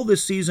the goal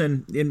this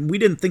season, and we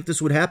didn't think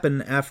this would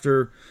happen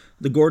after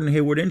the Gordon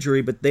Hayward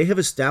injury, but they have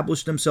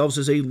established themselves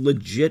as a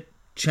legit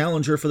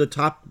challenger for the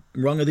top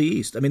rung of the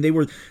East. I mean, they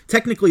were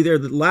technically there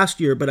last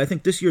year, but I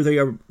think this year they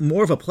are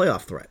more of a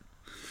playoff threat.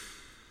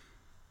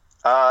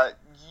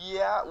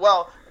 Yeah,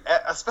 well,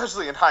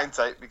 especially in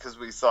hindsight, because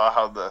we saw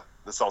how the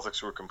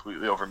Celtics were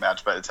completely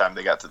overmatched by the time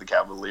they got to the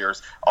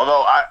Cavaliers.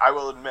 Although I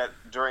will admit,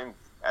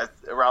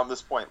 around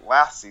this point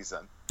last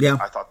season, yeah,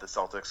 I thought the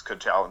Celtics could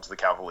challenge the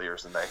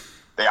Cavaliers, and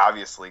they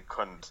obviously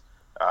couldn't.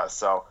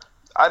 So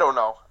I don't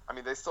know. I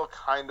mean, they still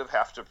kind of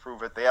have to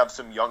prove it. They have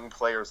some young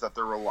players that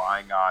they're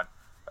relying on.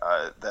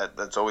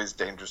 That's always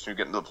dangerous when you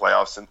get into the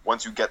playoffs. And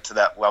once you get to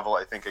that level,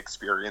 I think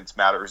experience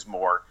matters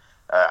more.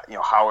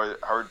 How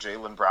are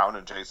Jaylen Brown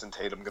and Jason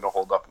Tatum going to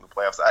hold up in the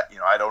playoffs?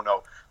 I don't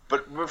know.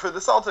 But for the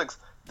Celtics,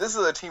 this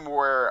is a team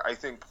where I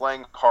think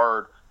playing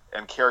hard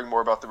and caring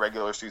more about the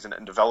regular season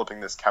and developing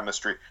this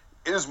chemistry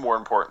is more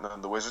important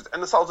than the Wizards,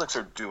 and the Celtics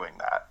are doing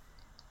that.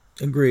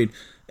 Agreed.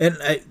 And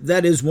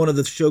that is one of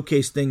the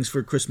showcase things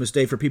for Christmas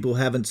Day for people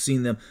who haven't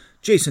seen them.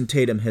 Jason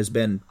Tatum has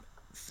been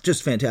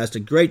just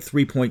fantastic. Great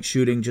three-point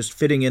shooting, just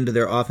fitting into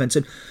their offense.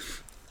 And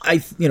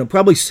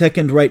probably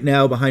second right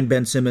now behind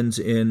Ben Simmons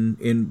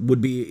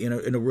would be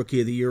in a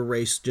Rookie of the Year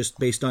race just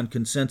based on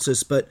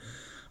consensus. But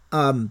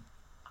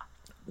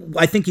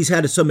I think he's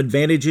had some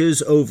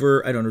advantages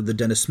over, I don't know, the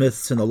Dennis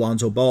Smiths and the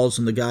Lonzo Balls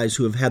and the guys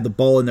who have had the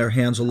ball in their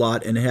hands a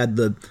lot and had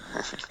the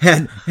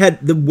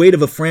weight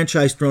of a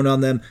franchise thrown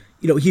on them.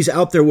 You know, he's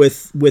out there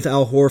with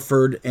Al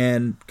Horford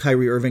and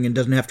Kyrie Irving and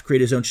doesn't have to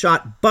create his own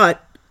shot,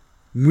 but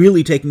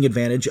really taking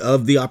advantage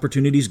of the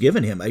opportunities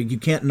given him. You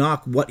can't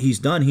knock what he's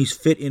done. He's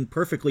fit in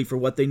perfectly for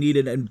what they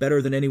needed and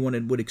better than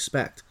anyone would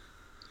expect.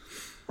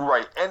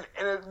 Right, and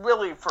it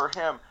really, for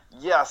him,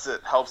 yes,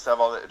 it helps to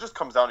have all that. It just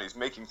comes down to he's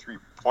making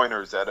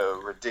three-pointers at a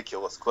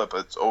ridiculous clip.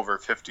 It's over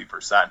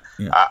 50%.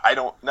 Yeah. I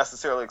don't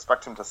necessarily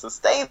expect him to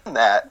sustain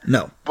that.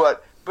 No.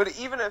 But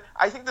even if,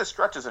 I think this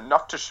stretch is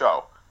enough to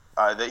show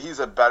that he's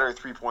a better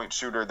three-point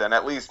shooter than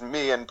at least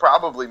me and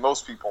probably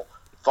most people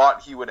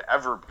thought he would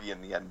ever be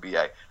in the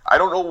NBA. I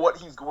don't know what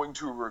he's going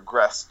to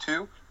regress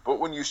to, but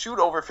when you shoot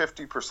over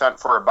 50%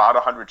 for about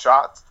 100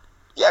 shots,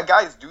 yeah,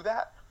 guys do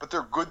that, but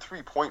they're good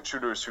three-point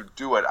shooters who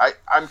do it.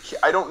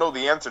 I don't know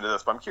the answer to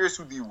this, but I'm curious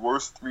who the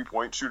worst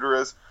three-point shooter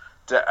is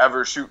to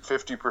ever shoot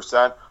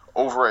 50%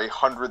 over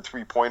 100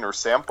 three-pointer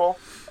sample.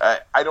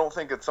 I don't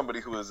think it's somebody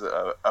who is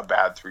a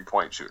bad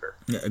three-point shooter.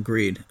 Yeah,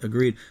 agreed.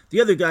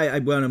 The other guy I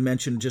want to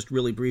mention just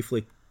really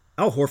briefly,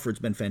 Al Horford's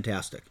been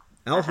fantastic.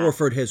 Al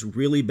Horford has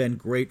really been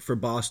great for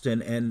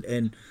Boston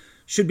and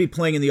should be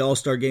playing in the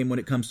All-Star game when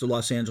it comes to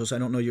Los Angeles. I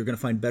don't know you're going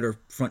to find better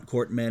front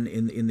court men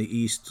in the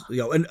East,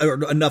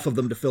 or enough of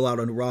them to fill out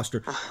on a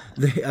roster.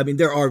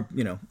 There are,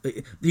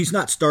 he's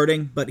not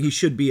starting, but he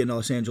should be in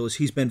Los Angeles.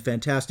 He's been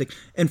fantastic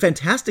and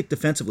fantastic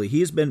defensively.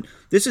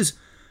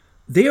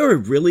 They are a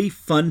really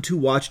fun to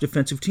watch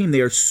defensive team.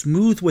 They are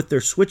smooth with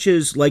their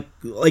switches, like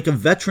a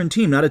veteran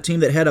team, not a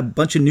team that had a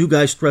bunch of new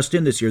guys thrust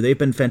in this year. They've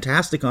been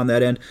fantastic on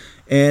that end,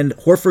 and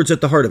Horford's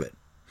at the heart of it.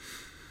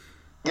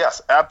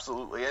 Yes,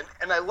 absolutely.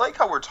 And I like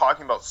how we're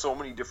talking about so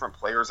many different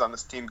players on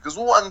this team, because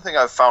one thing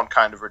I've found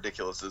kind of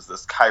ridiculous is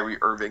this Kyrie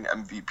Irving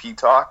MVP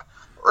talk.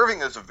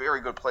 Irving is a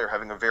very good player,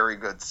 having a very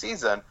good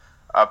season,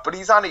 but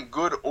he's on a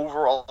good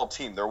overall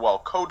team. They're well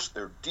coached,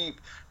 they're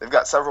deep, they've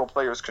got several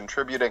players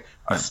contributing,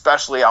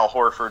 especially Al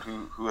Horford,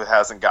 who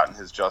hasn't gotten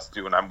his just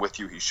due, and I'm with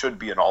you, he should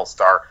be an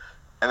all-star.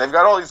 And they've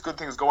got all these good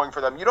things going for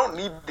them. You don't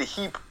need to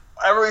heap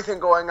everything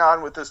going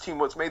on with this team,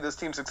 what's made this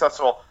team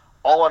successful,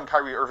 all on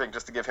Kyrie Irving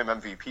just to give him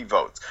MVP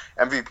votes.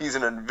 MVP is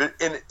an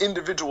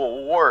individual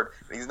award,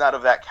 and he's not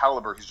of that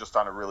caliber. He's just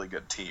on a really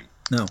good team.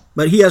 No,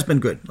 but he has been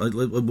good.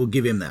 We'll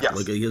give him that.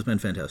 Yes. He has been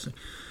fantastic.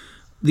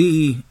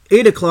 The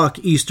 8 o'clock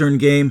Eastern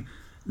game,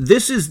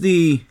 this is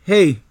the,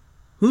 hey,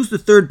 who's the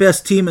third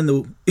best team in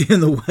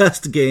the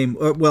West game?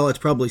 Well, it's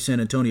probably San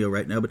Antonio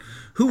right now, but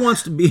who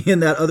wants to be in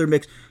that other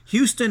mix?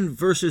 Houston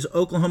versus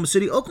Oklahoma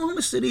City.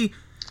 Oklahoma City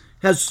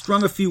has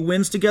strung a few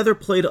wins together,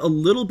 played a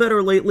little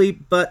better lately,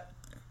 but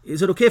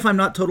is it okay if I'm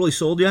not totally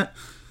sold yet?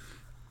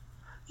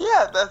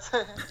 Yeah,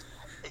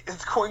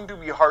 it's going to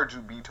be hard to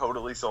be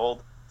totally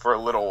sold for a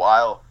little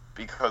while,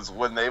 because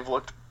when they've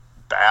looked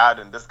bad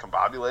and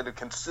discombobulated,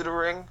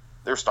 considering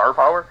their star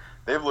power,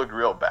 they've looked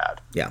real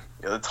bad. Yeah.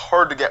 It's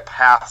hard to get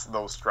past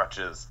those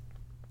stretches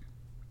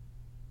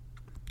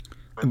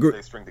when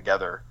they string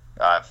together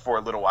for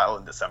a little while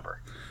in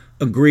December.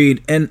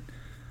 Agreed. And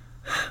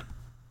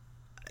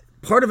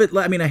part of it,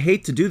 I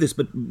hate to do this,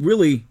 but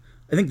really,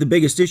 I think the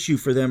biggest issue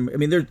for them,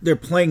 they're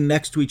playing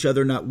next to each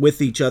other, not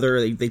with each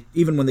other. They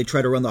even when they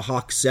try to run the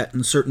Hawks set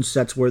in certain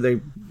sets where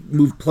they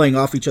move playing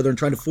off each other and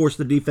trying to force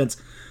the defense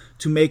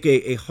to make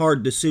a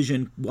hard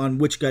decision on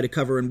which guy to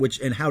cover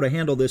and how to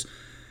handle this,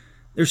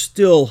 it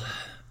still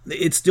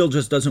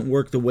just doesn't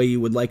work the way you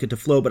would like it to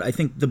flow. But I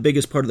think the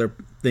biggest part of their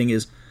thing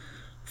is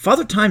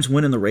Father Time's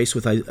winning the race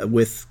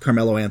with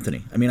Carmelo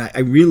Anthony. I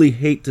really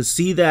hate to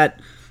see that.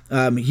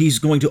 He's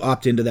going to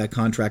opt into that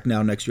contract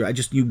now next year.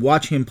 You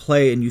watch him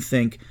play and you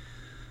think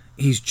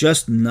he's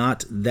just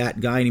not that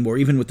guy anymore,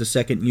 even with the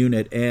second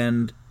unit.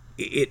 And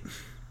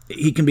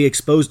he can be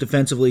exposed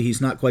defensively.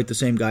 He's not quite the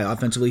same guy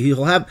offensively.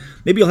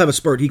 Maybe he'll have a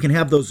spurt. He can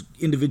have those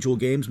individual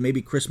games.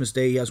 Maybe Christmas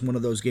Day he has one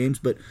of those games,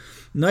 but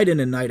night in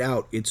and night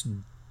out,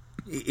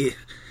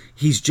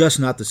 he's just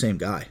not the same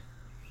guy.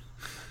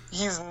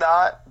 He's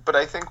not, but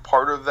I think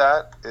part of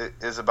that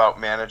is about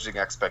managing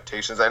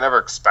expectations. I never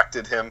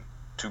expected him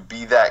to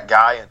be that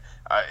guy, and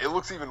it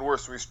looks even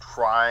worse when he's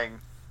trying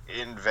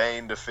in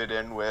vain to fit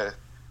in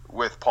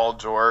with Paul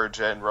George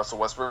and Russell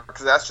Westbrook,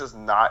 because that's just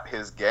not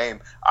his game.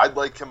 I'd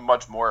like him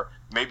much more.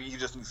 Maybe he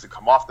just needs to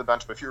come off the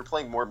bench, but if you're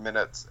playing more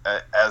minutes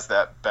as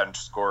that bench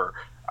scorer,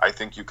 I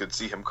think you could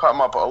see him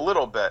come up a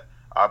little bit.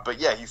 But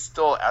yeah, he's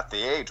still at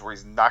the age where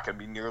he's not going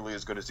to be nearly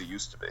as good as he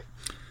used to be.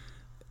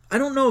 I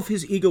don't know if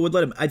his ego would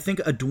let him. I think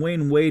a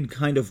Dwayne Wade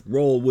kind of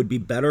role would be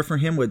better for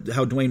him with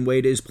how Dwayne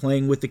Wade is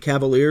playing with the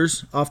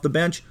Cavaliers off the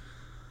bench.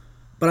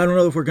 But I don't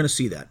know if we're going to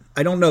see that.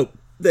 I don't know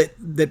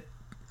that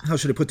how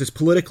should I put this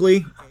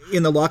politically,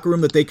 in the locker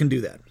room, that they can do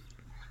that.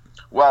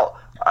 Well,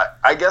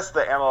 I guess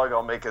the analog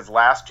I'll make is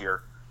last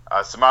year,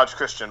 Samaj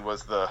Christian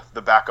was the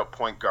backup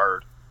point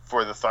guard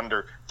for the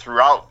Thunder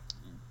throughout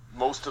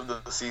most of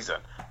the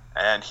season.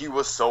 And he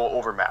was so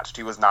overmatched.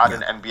 He was not an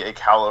NBA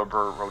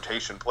caliber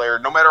rotation player.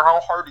 No matter how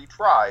hard he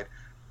tried,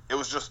 it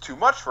was just too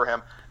much for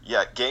him.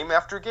 Yet game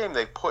after game,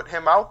 they put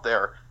him out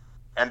there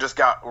and just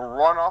got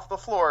run off the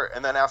floor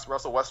and then asked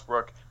Russell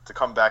Westbrook to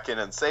come back in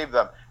and save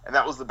them. And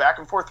that was the back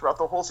and forth throughout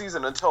the whole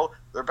season until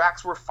their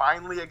backs were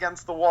finally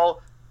against the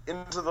wall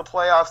into the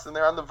playoffs and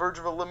they're on the verge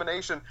of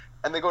elimination.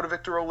 And they go to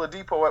Victor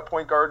Oladipo at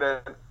point guard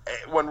and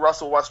when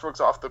Russell Westbrook's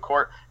off the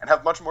court and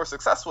have much more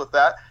success with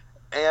that.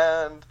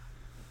 And,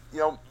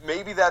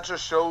 maybe that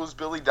just shows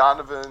Billy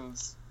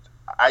Donovan's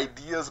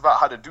ideas about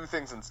how to do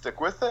things and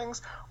stick with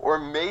things. Or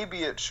maybe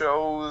it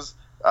shows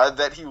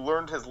that he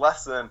learned his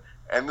lesson.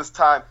 And this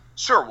time,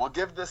 sure, we'll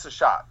give this a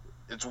shot.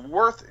 It's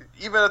worth,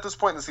 even at this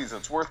point in the season,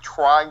 it's worth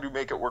trying to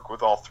make it work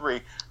with all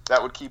three.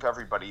 That would keep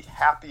everybody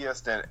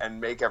happiest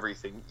and make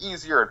everything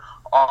easier and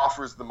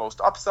offers the most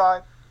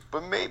upside.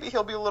 But maybe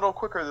he'll be a little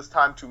quicker this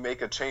time to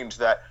make a change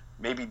that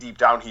maybe deep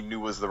down he knew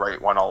was the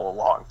right one all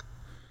along.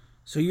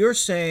 So you're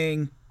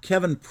saying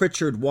Kevin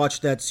Pritchard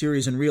watched that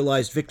series and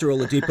realized Victor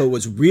Oladipo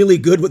was really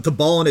good with the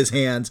ball in his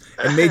hands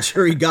and made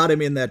sure he got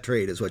him in that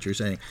trade, is what you're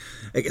saying.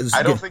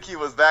 I don't think he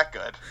was that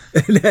good.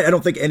 I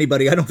don't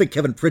think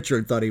Kevin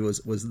Pritchard thought he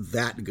was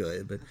that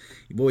good. But,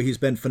 boy, he's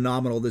been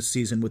phenomenal this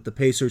season with the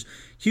Pacers.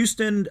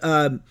 Houston,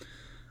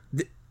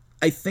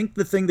 I think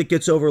the thing that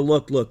gets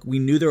overlooked, look, we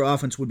knew their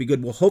offense would be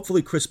good. Well,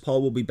 hopefully Chris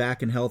Paul will be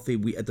back and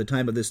healthy. At the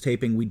time of this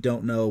taping, we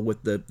don't know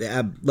with the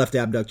left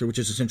abductor, which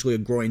is essentially a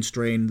groin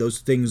strain. Those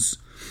things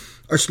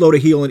are slow to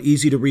heal and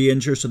easy to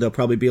re-injure, so they'll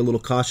probably be a little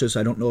cautious.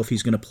 I don't know if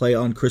he's going to play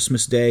on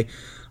Christmas Day.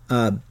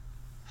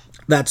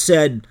 That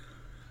said,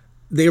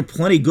 they're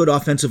plenty good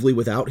offensively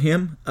without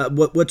him.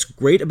 What's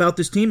great about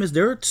this team is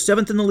they're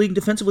 7th in the league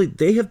defensively.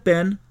 They have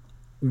been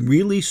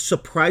really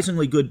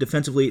surprisingly good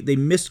defensively. They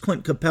missed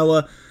Clint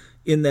Capella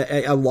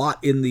a lot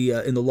in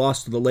the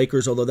loss to the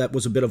Lakers, although that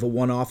was a bit of a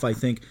one-off, I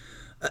think.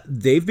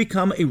 They've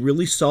become a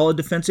really solid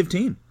defensive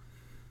team.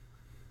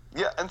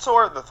 Yeah, and so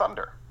are the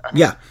Thunder.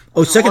 Yeah.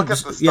 Look at the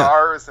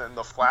stars and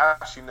the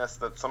flashiness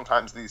that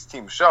sometimes these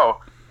teams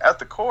show. At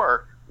the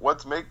core,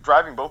 what's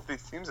driving both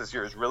these teams this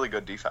year is really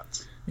good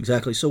defense.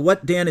 Exactly. So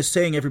what Dan is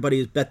saying,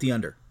 everybody, is bet the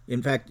under.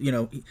 In fact,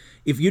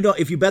 if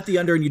you bet the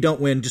under and you don't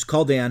win, just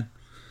call Dan,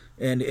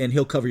 and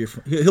he'll cover you.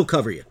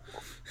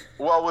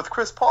 Well, with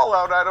Chris Paul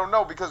out, I don't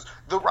know, because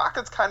the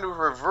Rockets kind of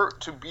revert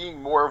to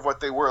being more of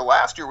what they were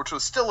last year, which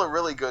was still a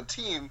really good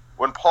team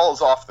when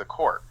Paul's off the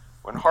court.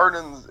 When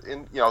Harden's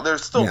in, they're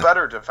still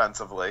better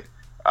defensively.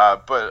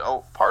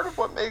 But part of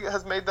what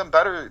has made them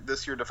better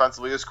this year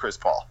defensively is Chris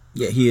Paul.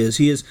 Yeah, he is.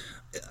 He is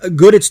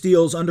good at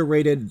steals,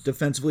 underrated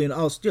defensively, and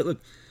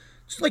look,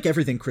 just like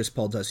everything Chris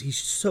Paul does, he's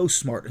so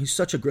smart. He's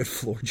such a good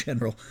floor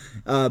general.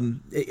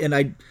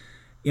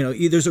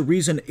 There's a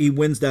reason he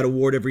wins that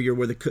award every year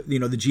where the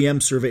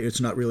GM survey,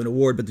 it's not really an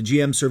award, but the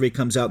GM survey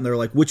comes out and they're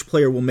like, which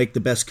player will make the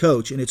best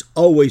coach? And it's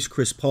always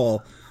Chris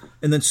Paul.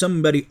 And then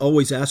somebody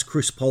always asks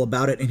Chris Paul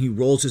about it, and he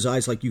rolls his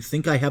eyes like, "You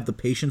think I have the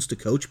patience to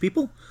coach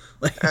people?"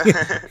 Like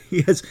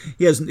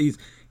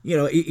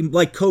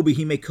like Kobe,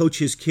 he may coach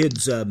his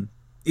kids.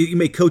 He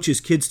may coach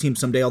his kids' team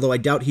someday. Although I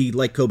doubt he,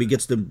 like Kobe,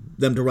 gets them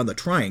to run the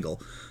triangle.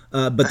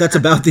 But that's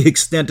about the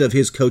extent of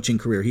his coaching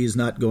career. He is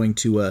not going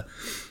to.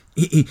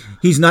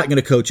 He's not going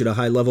to coach at a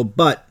high level,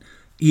 but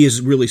he is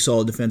really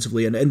solid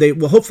defensively, and they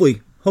will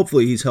hopefully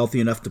he's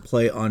healthy enough to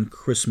play on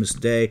Christmas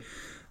Day.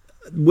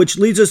 Which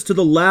leads us to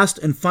the last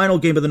and final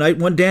game of the night.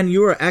 One, Dan,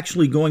 you are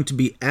actually going to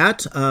be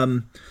at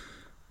the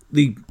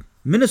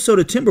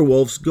Minnesota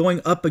Timberwolves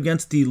going up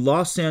against the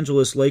Los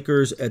Angeles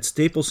Lakers at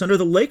Staples Center.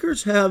 The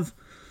Lakers have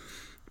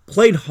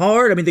played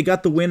hard. I mean, they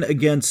got the win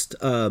against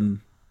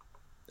Houston,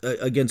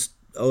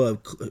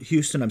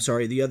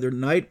 the other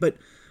night. But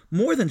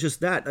more than just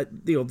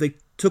that, they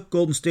took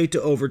Golden State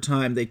to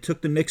overtime. They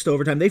took the Knicks to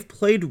overtime. They've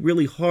played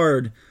really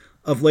hard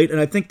of late, and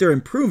I think they're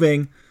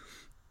improving.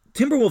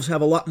 Timberwolves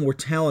have a lot more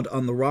talent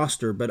on the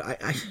roster, but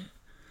I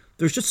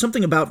there's just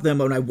something about them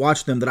when I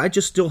watch them that I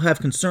just still have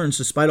concerns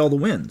despite all the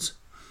wins.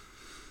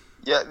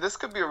 Yeah, this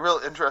could be a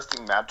real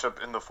interesting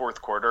matchup in the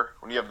fourth quarter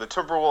when you have the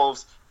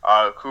Timberwolves,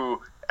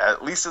 who,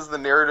 at least as the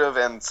narrative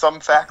and some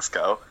facts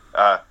go,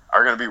 are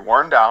going to be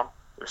worn down.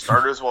 Their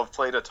starters will have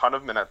played a ton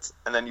of minutes.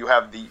 And then you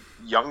have the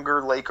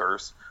younger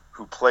Lakers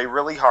who play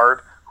really hard,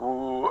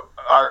 who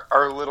are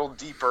a little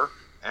deeper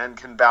and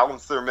can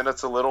balance their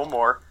minutes a little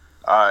more.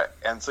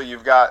 And so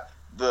you've got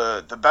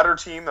the better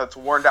team that's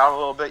worn down a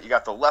little bit. You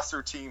got the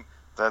lesser team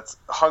that's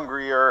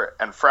hungrier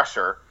and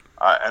fresher.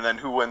 And then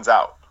who wins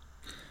out?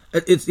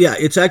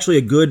 It's actually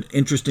a good,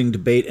 interesting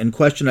debate and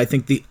question. I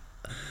think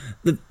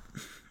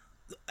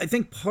I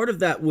think part of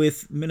that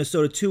with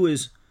Minnesota too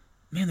is,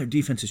 man, their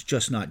defense is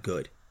just not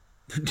good.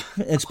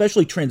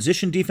 Especially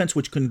transition defense,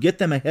 which can get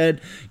them ahead.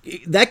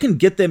 That can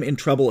get them in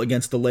trouble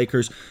against the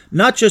Lakers,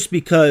 not just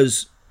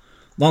because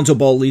Lonzo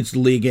Ball leads the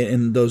league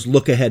in those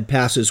look-ahead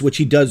passes, which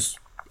he does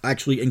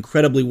actually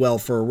incredibly well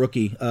for a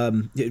rookie.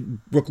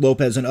 Brook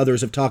Lopez and others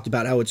have talked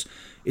about how it's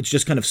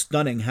just kind of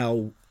stunning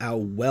how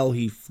well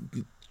he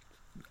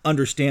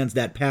understands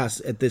that pass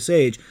at this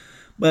age.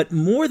 But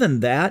more than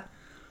that,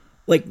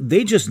 Like,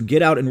 they just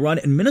get out and run,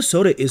 and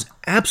Minnesota is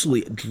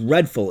absolutely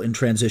dreadful in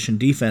transition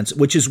defense,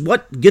 which is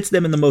what gets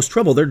them in the most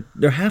trouble.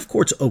 Their half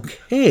court's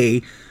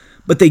okay,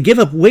 but they give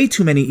up way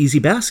too many easy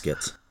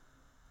baskets.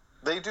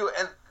 They do,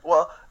 and,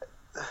 well,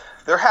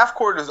 their half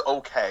court is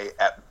okay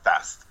at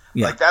best.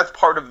 Yeah. Like, that's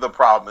part of the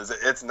problem, is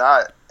it's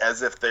not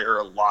as if they're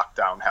a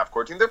lockdown half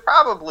court team. They're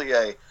probably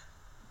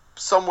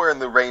somewhere in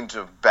the range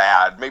of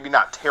bad, maybe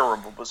not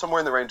terrible, but somewhere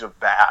in the range of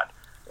bad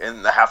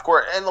in the half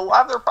court. And a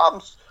lot of their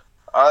problems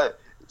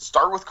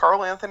start with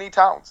Karl Anthony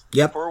Towns.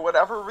 Yep. For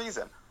whatever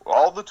reason.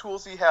 All the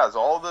tools he has,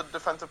 all the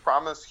defensive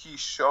promise he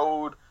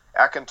showed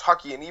at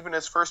Kentucky, and even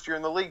his first year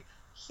in the league,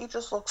 he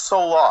just looks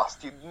so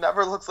lost. He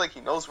never looks like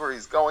he knows where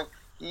he's going.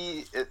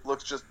 It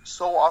looks just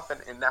so often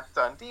inept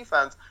on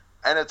defense,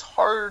 and it's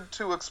hard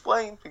to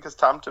explain because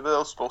Tom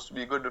Thibodeau is supposed to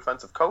be a good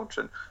defensive coach,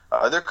 and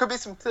there could be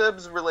some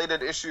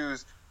Tibbs-related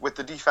issues with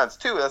the defense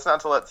too. That's not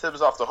to let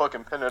Tibbs off the hook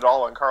and pin it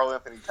all on Karl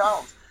Anthony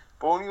Towns,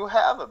 but when you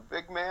have a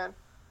big man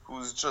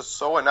who's just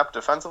so inept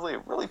defensively,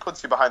 it really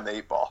puts you behind the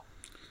eight ball.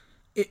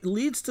 It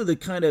leads to the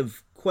kind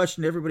of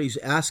question everybody's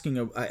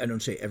asking, I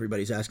don't say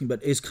everybody's asking,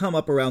 but has come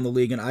up around the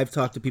league, and I've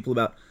talked to people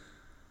about,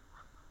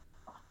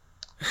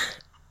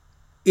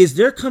 is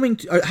there coming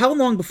to, how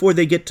long before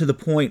they get to the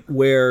point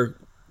where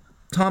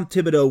Tom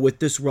Thibodeau with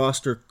this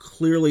roster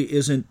clearly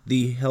isn't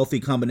the healthy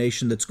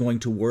combination that's going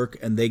to work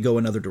and they go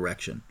another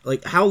direction?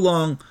 Like, how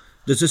long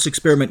does this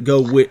experiment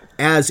go with,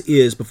 as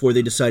is before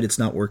they decide it's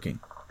not working?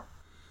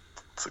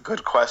 It's a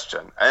good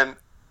question. And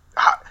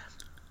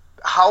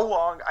how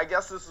long, I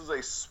guess this is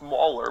a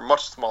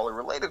much smaller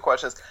related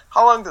question, is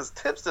how long does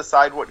Tibbs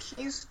decide what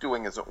he's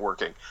doing isn't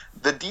working?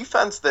 The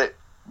defense that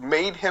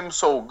made him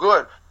so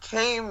good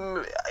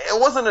it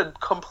wasn't a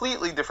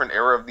completely different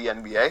era of the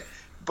NBA,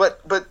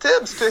 but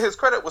Tibbs, to his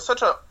credit, was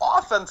such an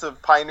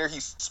offensive pioneer. He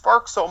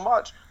sparked so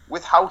much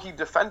with how he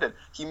defended.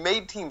 He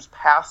made teams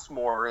pass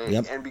more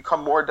and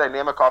become more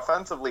dynamic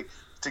offensively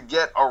to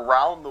get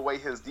around the way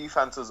his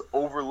defenses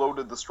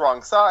overloaded the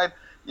strong side.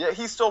 Yet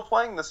he's still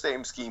playing the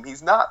same scheme.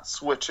 He's not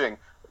switching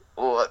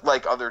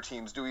like other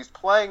teams do. He's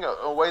playing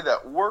a way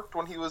that worked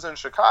when he was in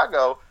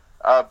Chicago,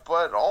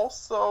 but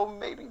also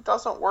maybe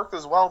doesn't work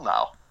as well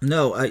now.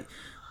 No,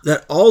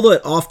 all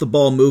the off the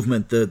ball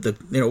movement, the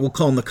we'll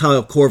call them the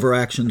Kyle Korver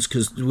actions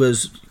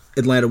because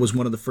Atlanta was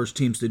one of the first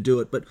teams to do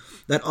it, but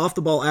that off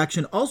the ball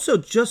action, also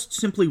just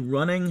simply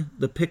running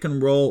the pick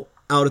and roll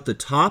out at the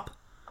top,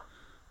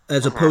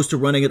 as opposed to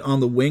running it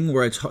on the wing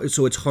where it's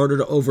harder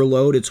to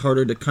overload, it's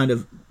harder to kind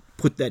of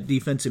put that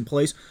defense in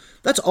place.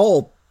 That's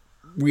all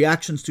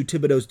reactions to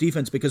Thibodeau's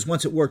defense, because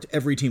once it worked,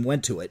 every team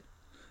went to it.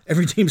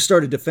 Every team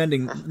started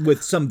defending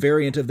with some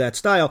variant of that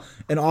style,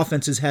 and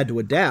offenses had to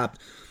adapt.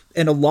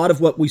 And a lot of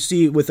what we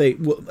see with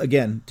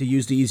again, to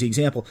use the easy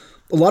example,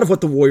 a lot of what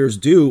the Warriors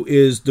do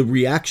is the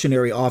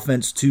reactionary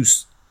offense to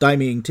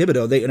stymieing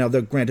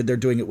Thibodeau. They're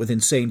doing it with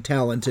insane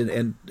talent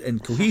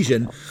and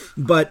cohesion,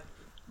 but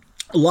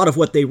a lot of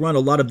what they run, a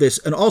lot of this,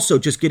 and also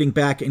just getting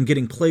back and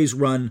getting plays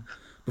run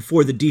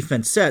before the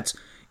defense sets,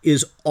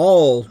 is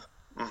all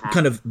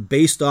kind of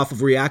based off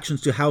of reactions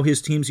to how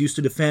his teams used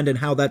to defend and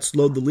how that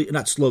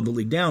not slowed the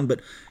league down,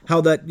 but how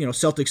that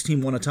Celtics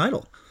team won a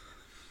title.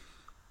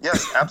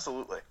 Yes,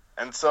 absolutely.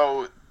 And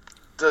so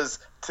does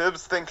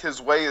Tibbs think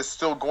his way is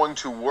still going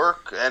to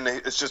work, and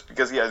it's just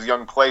because he has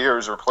young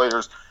players or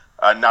players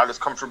not as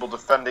comfortable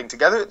defending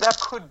together? That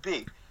could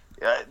be.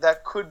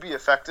 That could be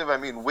effective. I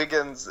mean,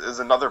 Wiggins is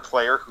another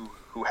player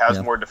who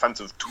has more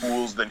defensive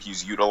tools than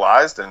he's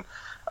utilized, and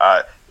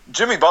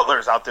Jimmy Butler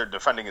is out there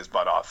defending his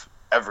butt off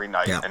every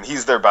night, and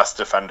he's their best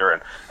defender.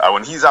 And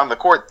when he's on the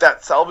court,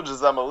 that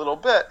salvages them a little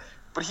bit,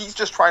 but he's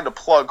just trying to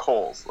plug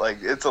holes. Like,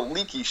 it's a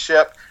leaky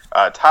ship.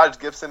 Taj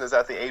Gibson is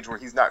at the age where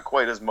he's not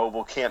quite as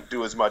mobile, can't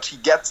do as much. He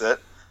gets it,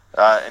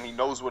 and he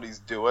knows what he's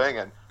doing,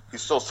 and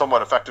he's still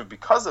somewhat effective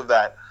because of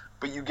that.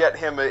 But you get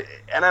him, and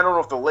I don't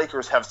know if the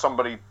Lakers have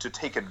somebody to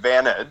take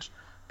advantage,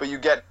 but you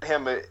get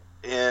him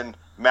in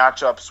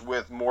matchups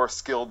with more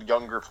skilled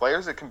younger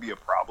players, it can be a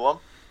problem.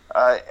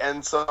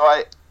 And so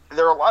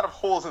there are a lot of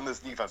holes in this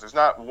defense. There's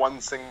not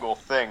one single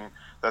thing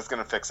that's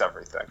going to fix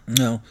everything.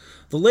 No.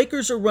 The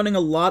Lakers are running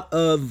a lot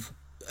of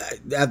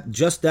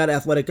just that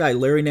athletic guy,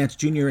 Larry Nance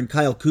Jr. and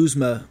Kyle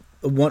Kuzma,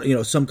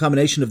 some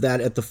combination of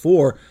that at the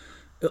four.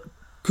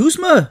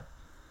 Kuzma,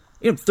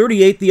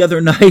 38 the other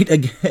night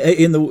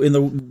in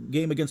the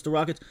game against the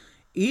Rockets.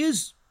 He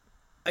is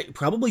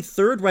probably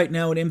third right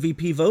now in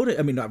MVP voting.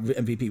 I mean, not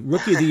MVP,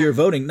 Rookie of the Year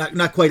voting.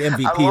 Not quite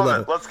MVP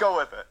level. Let's go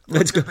with it.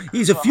 Let's go.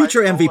 He's a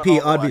future MVP,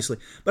 obviously.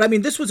 But I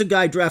mean, this was a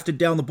guy drafted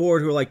down the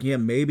board who were like,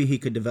 maybe he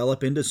could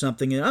develop into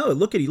something. And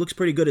he looks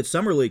pretty good at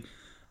Summer League.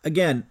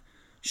 Again,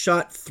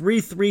 shot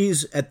 3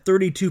 threes at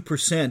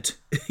 32%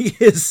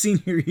 his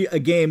senior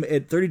game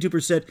at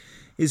 32%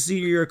 his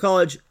senior year of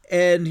college,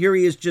 and here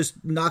he is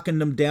just knocking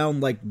them down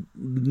like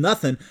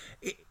nothing.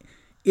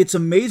 It's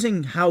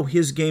amazing how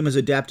his game has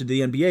adapted to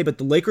the NBA, but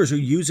the Lakers are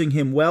using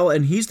him well,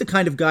 and he's the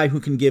kind of guy who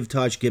can give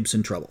Taj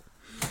Gibson trouble.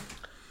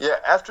 Yeah,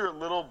 after a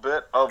little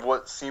bit of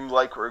what seemed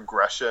like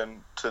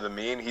regression to the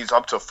mean, he's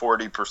up to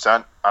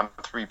 40% on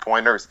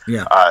three-pointers.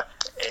 Yeah.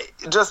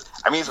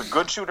 He's a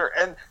good shooter,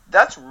 and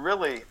that's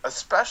really,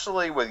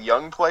 especially with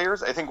young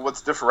players, I think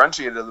what's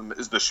differentiated them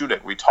is the shooting.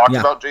 We talked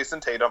about Jason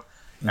Tatum,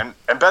 and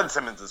Ben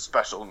Simmons is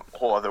special in a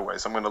whole other way,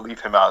 so I'm going to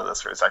leave him out of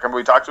this for a second. But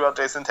we talked about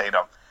Jason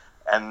Tatum,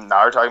 and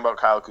now we're talking about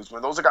Kyle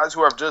Kuzma. Those are guys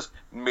who have just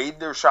made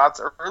their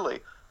shots early.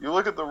 You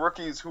look at the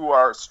rookies who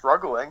are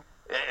struggling,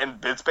 and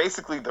it's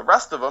basically the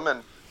rest of them,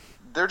 and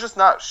they're just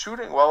not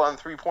shooting well on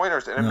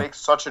three-pointers, and it makes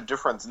such a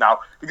difference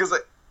now. Because,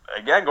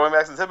 again, going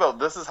back to Thibodeau,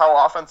 this is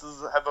how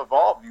offenses have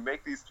evolved. You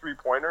make these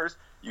three-pointers,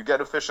 you get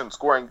efficient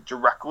scoring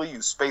directly,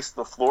 you space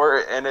the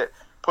floor, and it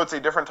puts a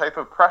different type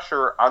of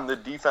pressure on the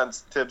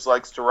defense Tibbs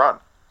likes to run.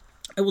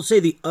 I will say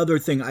the other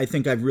thing I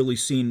think I've really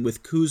seen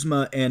with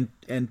Kuzma and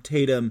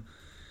Tatum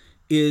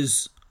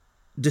is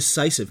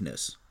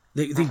decisiveness.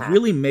 They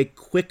really make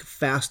quick,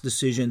 fast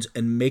decisions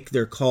and make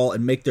their call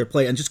and make their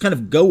play and just kind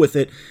of go with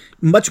it,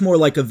 much more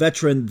like a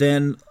veteran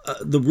than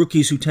the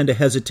rookies who tend to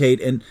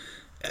hesitate and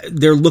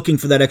they're looking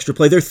for that extra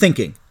play. They're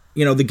thinking.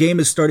 The game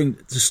is starting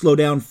to slow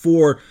down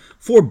for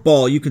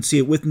Ball. You can see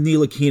it with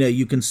Ntilikina.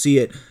 You can see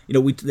it.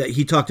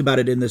 He talked about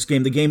it in this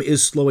game. The game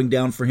is slowing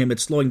down for him.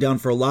 It's slowing down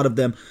for a lot of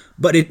them,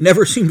 but it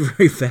never seemed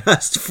very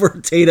fast for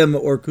Tatum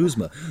or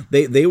Kuzma.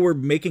 They were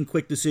making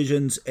quick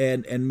decisions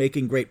and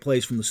making great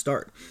plays from the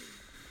start.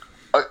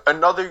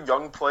 Another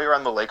young player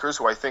on the Lakers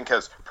who I think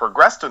has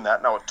progressed in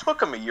that. Now, it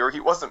took him a year. He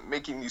wasn't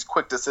making these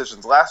quick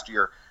decisions last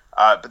year,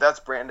 but that's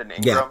Brandon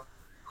Ingram,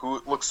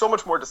 who looks so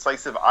much more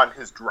decisive on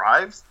his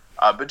drives.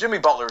 But Jimmy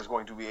Butler is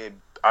going to be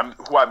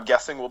who I'm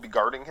guessing will be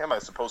guarding him. I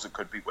suppose it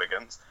could be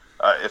Wiggins.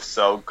 If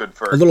so, good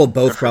for a little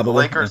both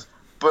probably. The Lakers.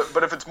 Yeah.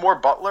 But if it's more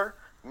Butler,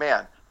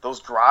 man,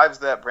 those drives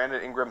that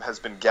Brandon Ingram has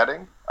been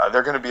getting,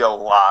 they're going to be a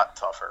lot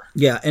tougher.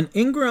 Yeah, and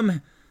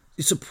Ingram,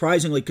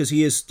 surprisingly, because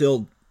he is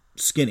still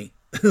skinny,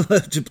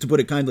 to put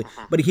it kindly,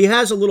 but he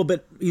has a little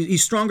bit.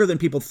 He's stronger than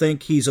people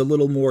think. He's a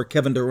little more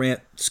Kevin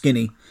Durant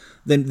skinny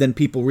than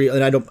people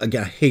realize. And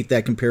I hate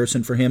that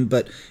comparison for him,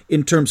 but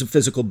in terms of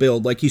physical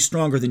build, like he's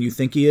stronger than you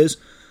think he is.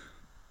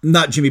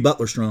 Not Jimmy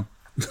Butler strong.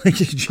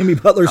 Jimmy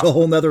Butler's a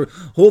whole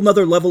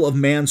nother level of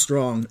man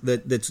strong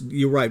that's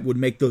you're right, would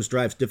make those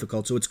drives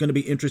difficult. So it's going to be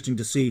interesting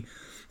to see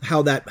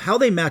how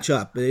they match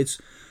up.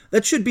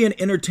 That should be an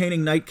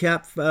entertaining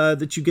nightcap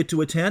that you get to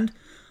attend.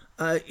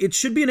 It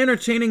should be an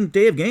entertaining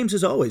day of games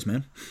as always,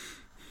 man.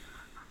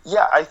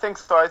 Yeah, I think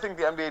so. I think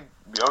the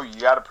NBA,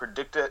 you got to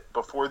predict it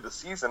before the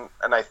season,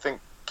 and I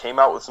think came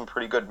out with some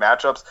pretty good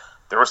matchups.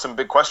 There were some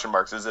big question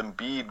marks. Is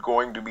Embiid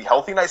going to be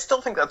healthy? And I still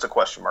think that's a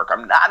question mark.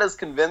 I'm not as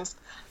convinced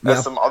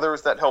as some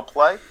others that he'll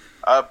play.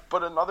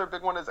 But another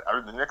big one is,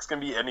 are the Knicks going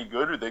to be any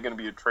good? Are they going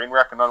to be a train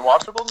wreck and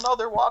unwatchable? No,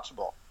 they're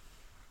watchable.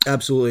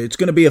 Absolutely. It's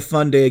going to be a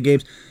fun day of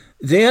games.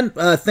 Dan,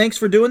 thanks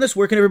for doing this.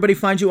 Where can everybody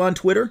find you on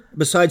Twitter,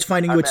 besides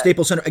finding you at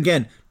Staples Center?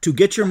 Again, to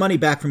get your money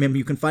back from him,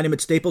 you can find him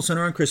at Staples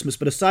Center on Christmas.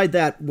 But aside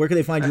that, where can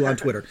they find you on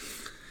Twitter?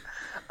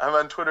 I'm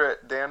on Twitter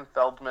at Dan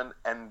Feldman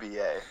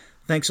NBA.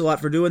 Thanks a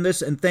lot for doing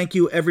this, and thank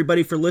you,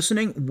 everybody, for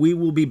listening. We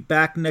will be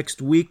back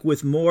next week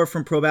with more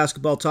from Pro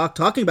Basketball Talk,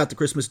 talking about the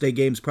Christmas Day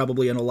games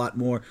probably and a lot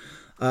more.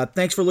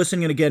 Thanks for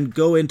listening, and again,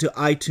 go into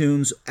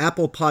iTunes,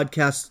 Apple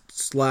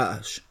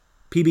Podcasts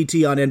 /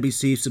 PBT on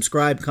NBC,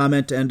 subscribe,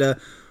 comment, and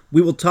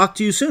we will talk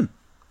to you soon.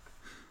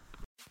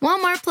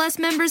 Walmart Plus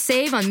members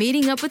save on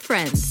meeting up with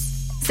friends.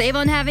 Save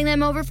on having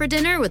them over for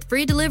dinner with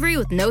free delivery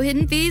with no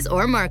hidden fees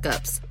or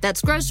markups.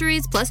 That's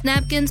groceries, plus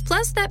napkins,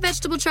 plus that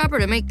vegetable chopper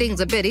to make things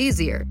a bit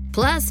easier.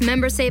 Plus,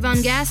 members save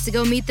on gas to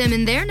go meet them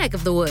in their neck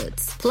of the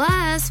woods.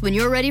 Plus, when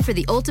you're ready for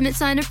the ultimate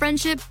sign of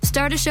friendship,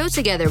 start a show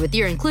together with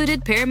your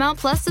included Paramount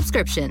Plus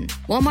subscription.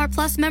 Walmart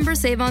Plus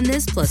members save on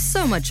this plus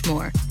so much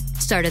more.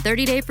 Start a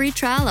 30-day free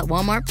trial at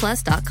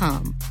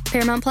walmartplus.com.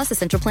 Paramount Plus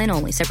Essential Plan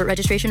only. Separate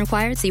registration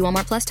required. See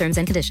Walmart Plus terms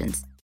and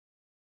conditions.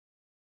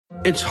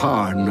 It's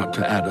hard not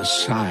to add a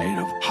side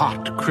of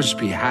hot,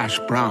 crispy hash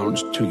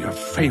browns to your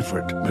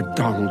favorite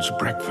McDonald's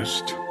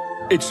breakfast.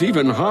 It's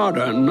even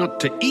harder not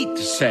to eat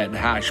said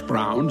hash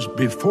browns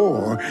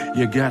before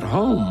you get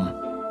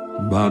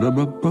home.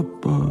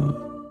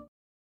 Ba-da-ba-ba-ba.